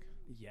Reynolds back?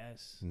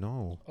 yes.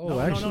 No. Oh, No,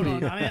 actually,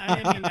 no, I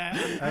didn't mean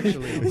that.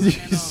 Actually. you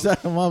set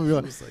him up.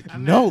 You're like, I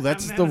no, meant-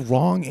 that's I the meant-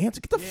 wrong answer.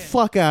 Get the Yeah.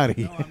 fuck out of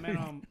here. No, I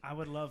meant I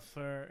would love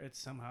for it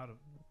somehow to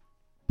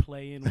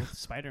play in with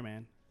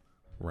Spider-Man,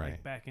 Right.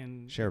 like back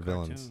in Share the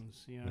villains.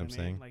 cartoons. You know You know what what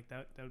I I'm mean? saying? Like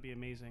that would be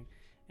amazing.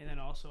 And then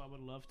also I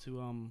would love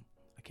to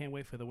I can't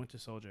wait for the Winter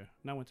Soldier.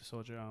 Not Winter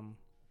Soldier.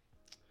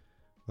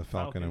 The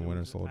Falcon and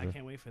Winter Soldier. I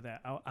can't wait for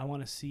that. I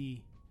want to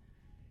see.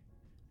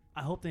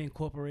 I hope they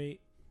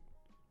incorporate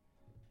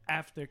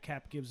after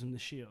Cap gives him the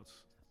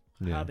shields.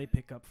 Yeah. How they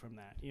pick up from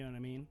that. You know what I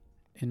mean?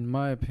 in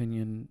my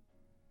opinion,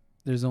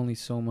 there's only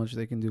so much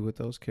they can do with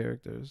those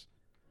characters.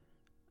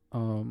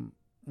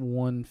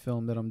 One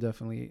film that I'm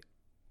definitely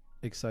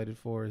excited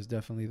for is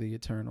definitely the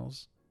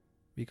Eternals,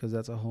 because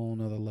that's a whole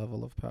nother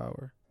level of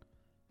power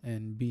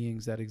and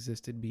beings that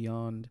existed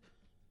beyond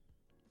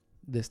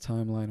this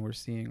timeline we're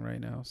seeing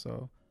right now.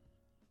 So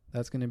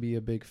that's going to be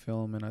a big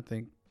film, and I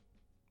think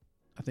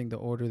the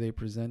order they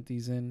present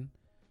these in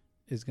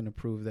is going to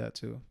prove that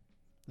too.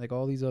 Like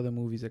all these other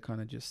movies are kind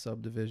of just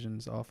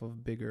subdivisions off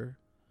of bigger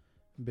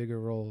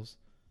roles.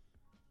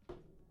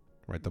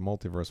 Right, the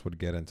multiverse would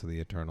get into the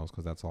Eternals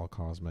because that's all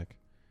cosmic.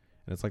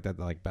 And it's like that,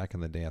 like back in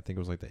the day, I think it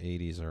was like the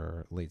 80s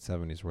or late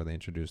 70s where they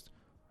introduced,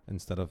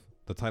 instead of,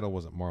 the title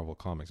wasn't Marvel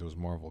Comics, it was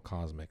Marvel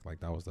Cosmic. Like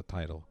that was the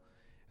title.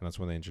 And that's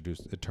when they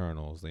introduced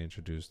Eternals. They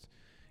introduced,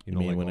 You know,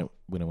 mean like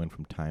when it went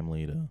from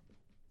timely to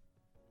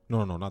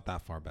No, not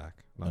that far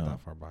back. Not Oh.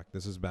 that far back.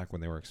 This is back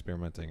when they were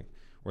experimenting,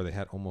 where they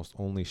had almost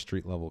only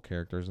street level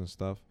characters and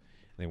stuff.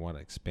 And they wanted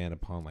to expand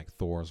upon like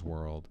Thor's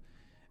world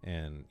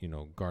and, you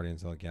know,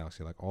 Guardians of the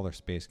Galaxy, like all their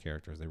space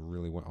characters. They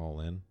really went all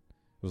in.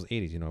 It was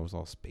 80s, you know, it was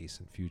all space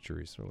and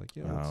futuristic. So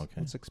like,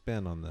 let's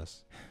expand on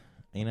this.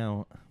 You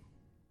know,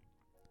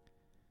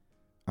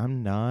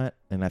 I'm not,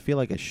 and I feel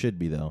like I should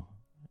be though.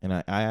 And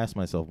I asked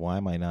myself, why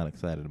am I not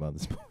excited about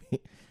this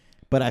movie?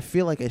 But I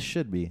feel like I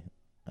should be.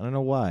 I don't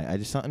know why. I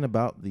just something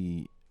about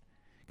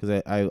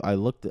because I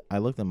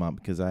looked them up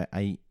because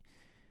I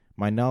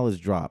my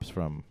knowledge drops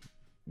from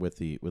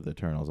with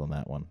Eternals on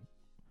that one,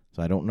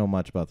 so I don't know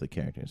much about the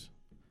characters.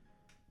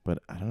 But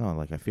I don't know.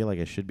 Like I feel like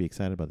I should be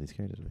excited about these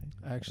characters.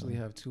 I actually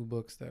have 2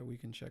 books that we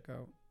can check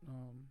out,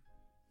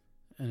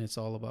 and it's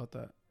all about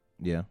that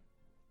Yeah.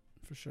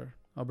 for sure.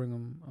 I'll bring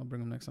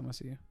them next time I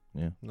see you.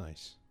 Yeah.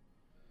 Nice.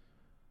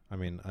 I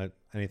mean,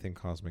 anything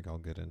cosmic I'll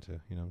get into,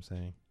 you know what I'm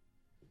saying?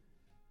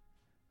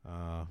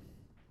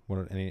 What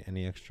are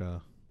any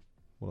extra,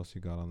 what else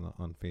you got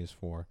on phase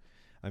 4?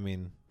 I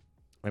mean,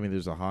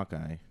 there's a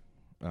Hawkeye,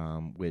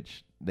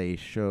 which they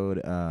showed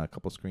a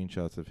couple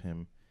screenshots of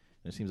him.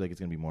 And it seems like it's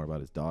gonna be more about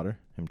his daughter,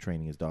 him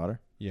training his daughter.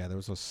 yeah, there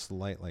was a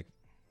slight like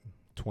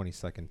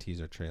 20-second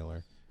teaser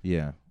trailer.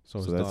 Yeah. So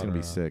So his that's gonna be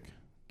daughter, sick.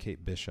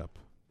 Kate Bishop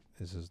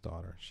is his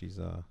daughter. She's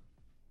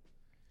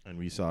And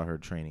we saw her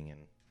training in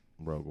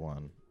Rogue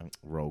One.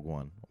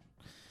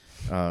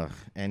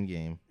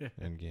 Endgame.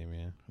 Endgame,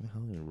 yeah. Where the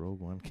hell did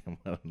Rogue One come?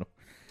 I don't know.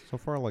 So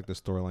far, like the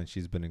storyline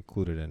she's been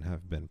included in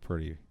have been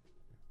pretty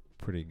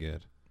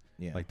good.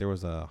 Yeah. Like there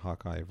was a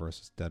Hawkeye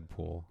versus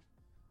Deadpool,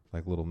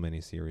 like little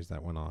mini series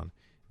that went on,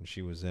 and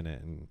she was in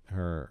it, and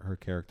her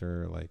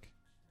character, like,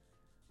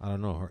 I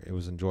don't know, it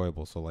was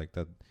enjoyable. So like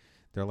that,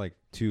 they're like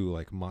two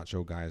like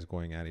macho guys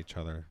going at each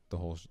other the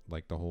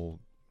whole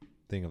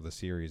thing of the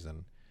series,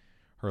 and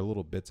her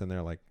little bits in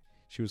there, like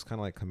she was kind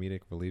of like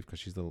comedic relief because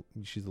she's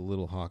the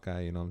little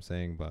Hawkeye, you know what I'm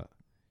saying? But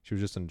she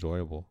was just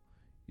enjoyable.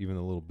 Even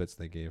the little bits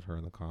they gave her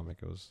in the comic,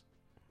 it was.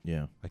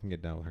 Yeah. I can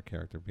get down with her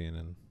character being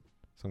in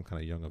some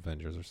kind of Young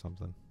Avengers or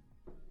something.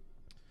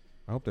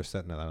 I hope they're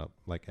setting that up.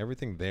 Like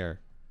everything there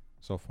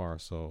so far.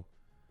 So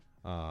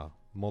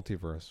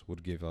multiverse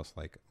would give us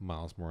like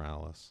Miles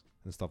Morales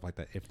and stuff like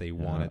that if they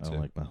wanted I to.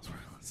 like Miles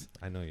Morales.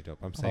 I know you don't.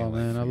 I'm saying Oh like,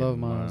 man, I love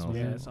Miles. Miles.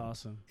 Yeah, Man. it's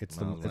awesome. it's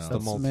Miles the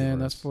Morales. multiverse. Man,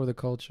 that's for the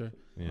culture.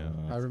 Yeah.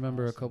 I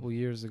remember a awesome. couple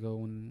years ago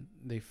when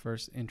they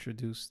first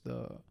introduced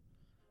the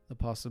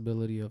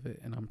possibility of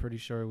it, and I'm pretty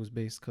sure it was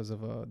based because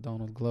of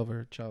Donald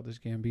Glover, Childish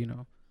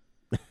Gambino.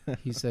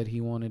 He said he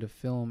wanted to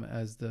film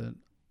as the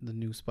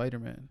new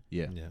Spider-Man,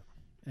 Yeah. Yeah.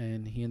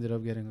 and he ended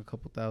up getting a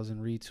couple thousand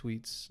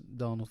retweets.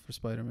 Donald for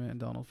Spider-Man,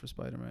 Donald for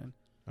Spider-Man.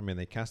 I mean,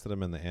 they casted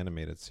him in the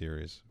animated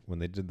series when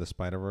they did the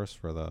Spider-Verse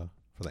for the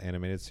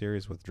animated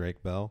series with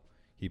Drake Bell.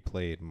 He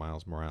played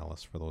Miles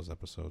Morales for those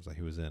episodes that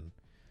he was in.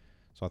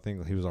 So I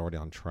think he was already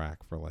on track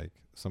for like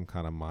some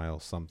kind of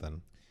Miles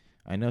something.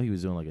 I know he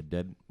was doing like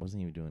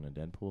wasn't he doing a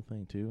Deadpool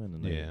thing too? And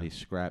then they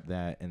scrapped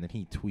that, and then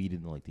he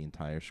tweeted like the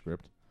entire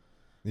script.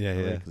 Yeah,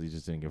 yeah. Because he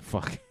just didn't give a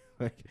fuck.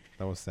 Like,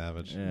 That was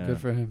savage. yeah. Good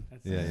for him.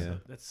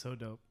 That's so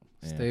dope.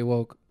 Yeah. Stay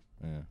woke.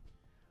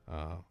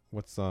 Yeah.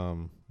 What's the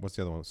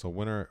other one? So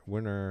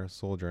Winter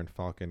Soldier and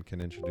Falcon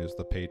can introduce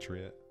the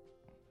Patriot.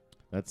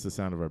 That's the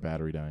sound of our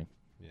battery dying.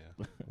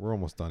 Yeah. We're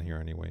almost done here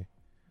anyway.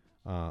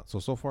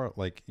 So far,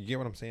 like, you get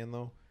what I'm saying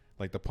though?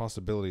 Like the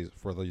possibilities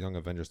for the Young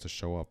Avengers to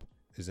show up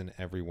is in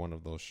every one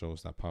of those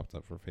shows that popped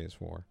up for Phase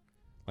 4.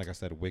 Like I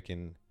said,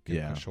 Wiccan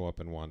can show up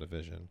in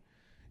WandaVision.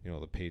 You know,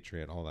 the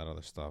Patriot, all that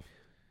other stuff.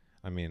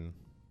 I mean,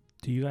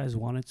 Do you guys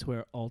want it to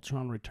where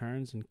Ultron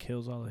returns and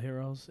kills all the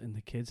heroes, and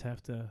the kids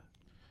have to?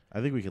 I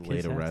think we could lay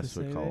Kids to have to rest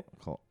with save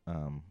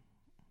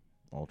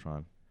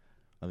Ultron.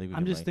 I think we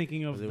I'm can, just like,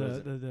 thinking of there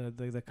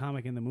was the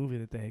comic and the movie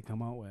that they had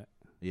come out with.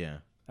 Yeah.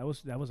 That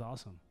was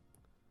awesome.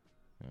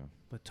 Yeah.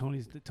 But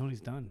Tony's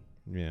done.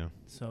 yeah.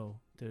 So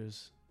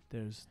that's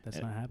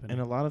And- not happening. And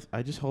a lot of,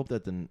 I just hope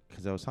that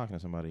because I was talking to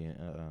somebody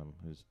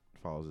who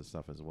follows this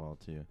stuff as well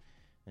too,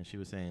 and she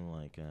was saying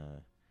like,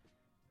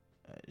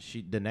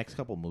 the next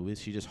couple movies,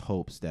 she just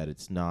hopes that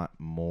it's not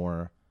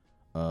more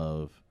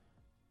of,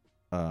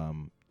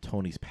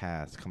 Tony's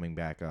past coming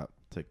back up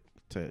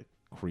to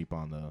creep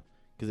on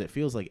because it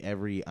feels like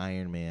every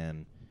Iron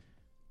Man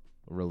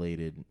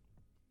related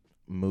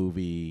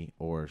movie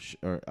or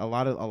a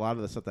lot of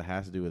the stuff that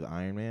has to do with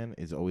Iron Man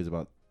is always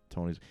about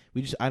Tony's.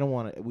 I don't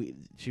want to.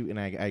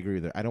 I agree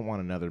with her. I don't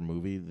want another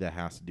movie that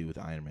has to do with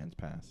Iron Man's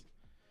past.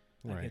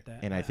 I Right. get that.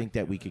 And I think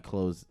that we could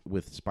close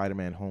with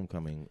Spider-Man: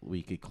 Homecoming.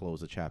 We could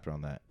close a chapter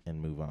on that and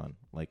move on.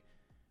 Like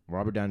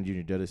Robert Downey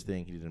Jr. did his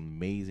thing. He did an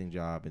amazing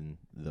job in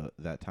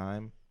that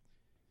time.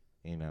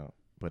 You know,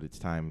 but it's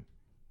time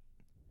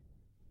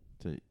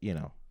to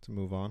To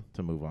move on.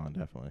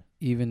 definitely.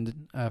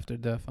 Even after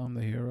death, I'm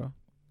the hero.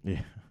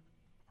 Yeah,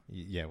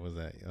 Yeah, was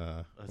that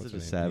that's what's such her a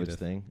name? savage Edith.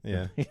 thing.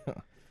 Yeah.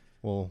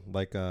 Well,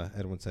 like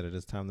Edwin said, it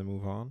is time to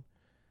move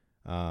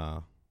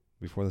on.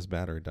 Before this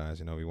battery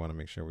dies, we want to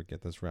make sure we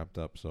get this wrapped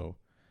up. So,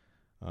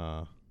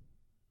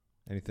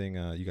 anything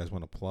you guys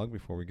want to plug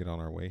before we get on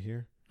our way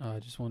here? I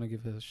just want to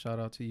give a shout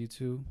out to you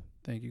two.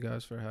 Thank you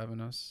guys for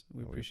having us.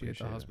 We appreciate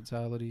the appreciate it.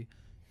 hospitality.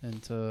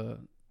 And to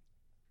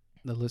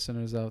the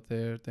listeners out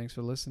there, thanks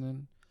for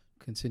listening.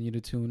 Continue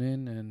to tune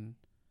in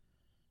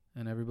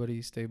and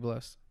everybody stay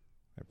blessed.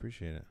 I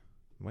appreciate it,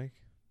 Mike.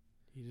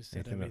 You just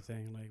said Anything else?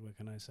 everything. Like, what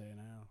can I say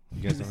now?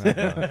 You guys don't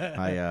have.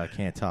 I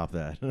can't top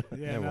that.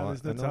 Yeah, well,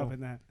 there's no I know. topping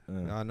that.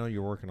 I know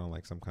you're working on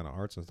like some kind of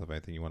arts and stuff.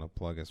 Anything you want to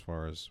plug as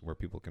far as where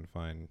people can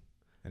find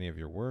any of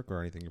your work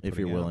or anything you're If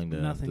putting you're out? willing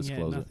to Nothing yet.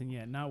 disclose it. Nothing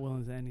yet. Not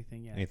willing to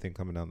anything yet. Anything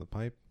coming down the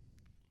pipe?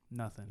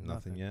 Nothing.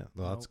 Nothing yet.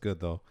 Well, that's Nope. good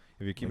though.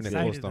 If you're keeping it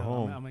Excited, close to though.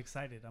 home, I'm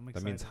excited. I'm that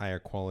excited. means higher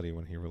quality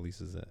when he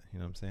releases it. You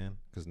know what I'm saying?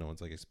 Because no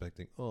one's like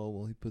expecting. Oh,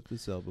 well, he put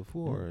this out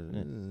before.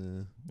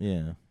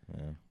 Yeah.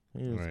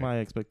 Here's Right. my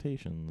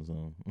expectations.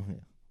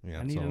 Yeah.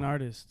 I need so an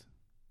artist.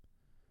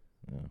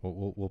 Yeah.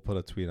 we'll put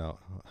a tweet out.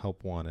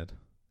 Help wanted.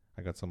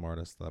 I got some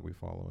artists that we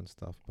follow and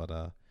stuff.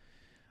 But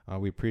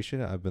we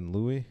appreciate it. I've been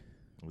Louie.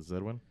 Was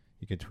that one?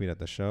 You can tweet at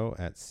the show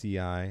at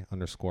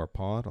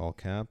CI_pod, all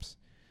caps.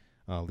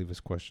 Leave us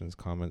questions,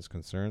 comments,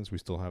 concerns. We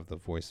still have the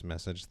voice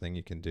message thing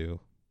you can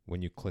do.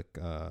 When you click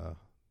the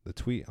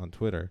tweet on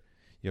Twitter,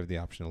 you have the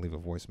option to leave a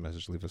voice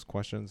message, leave us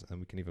questions, and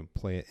we can even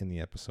play it in the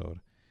episode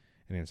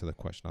and answer the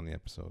question on the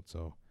episode.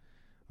 So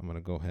I'm going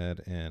to go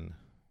ahead and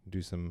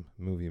do some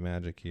movie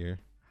magic here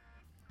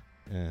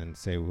and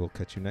say we'll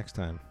catch you next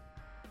time.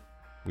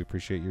 We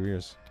appreciate your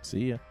ears.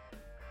 See ya.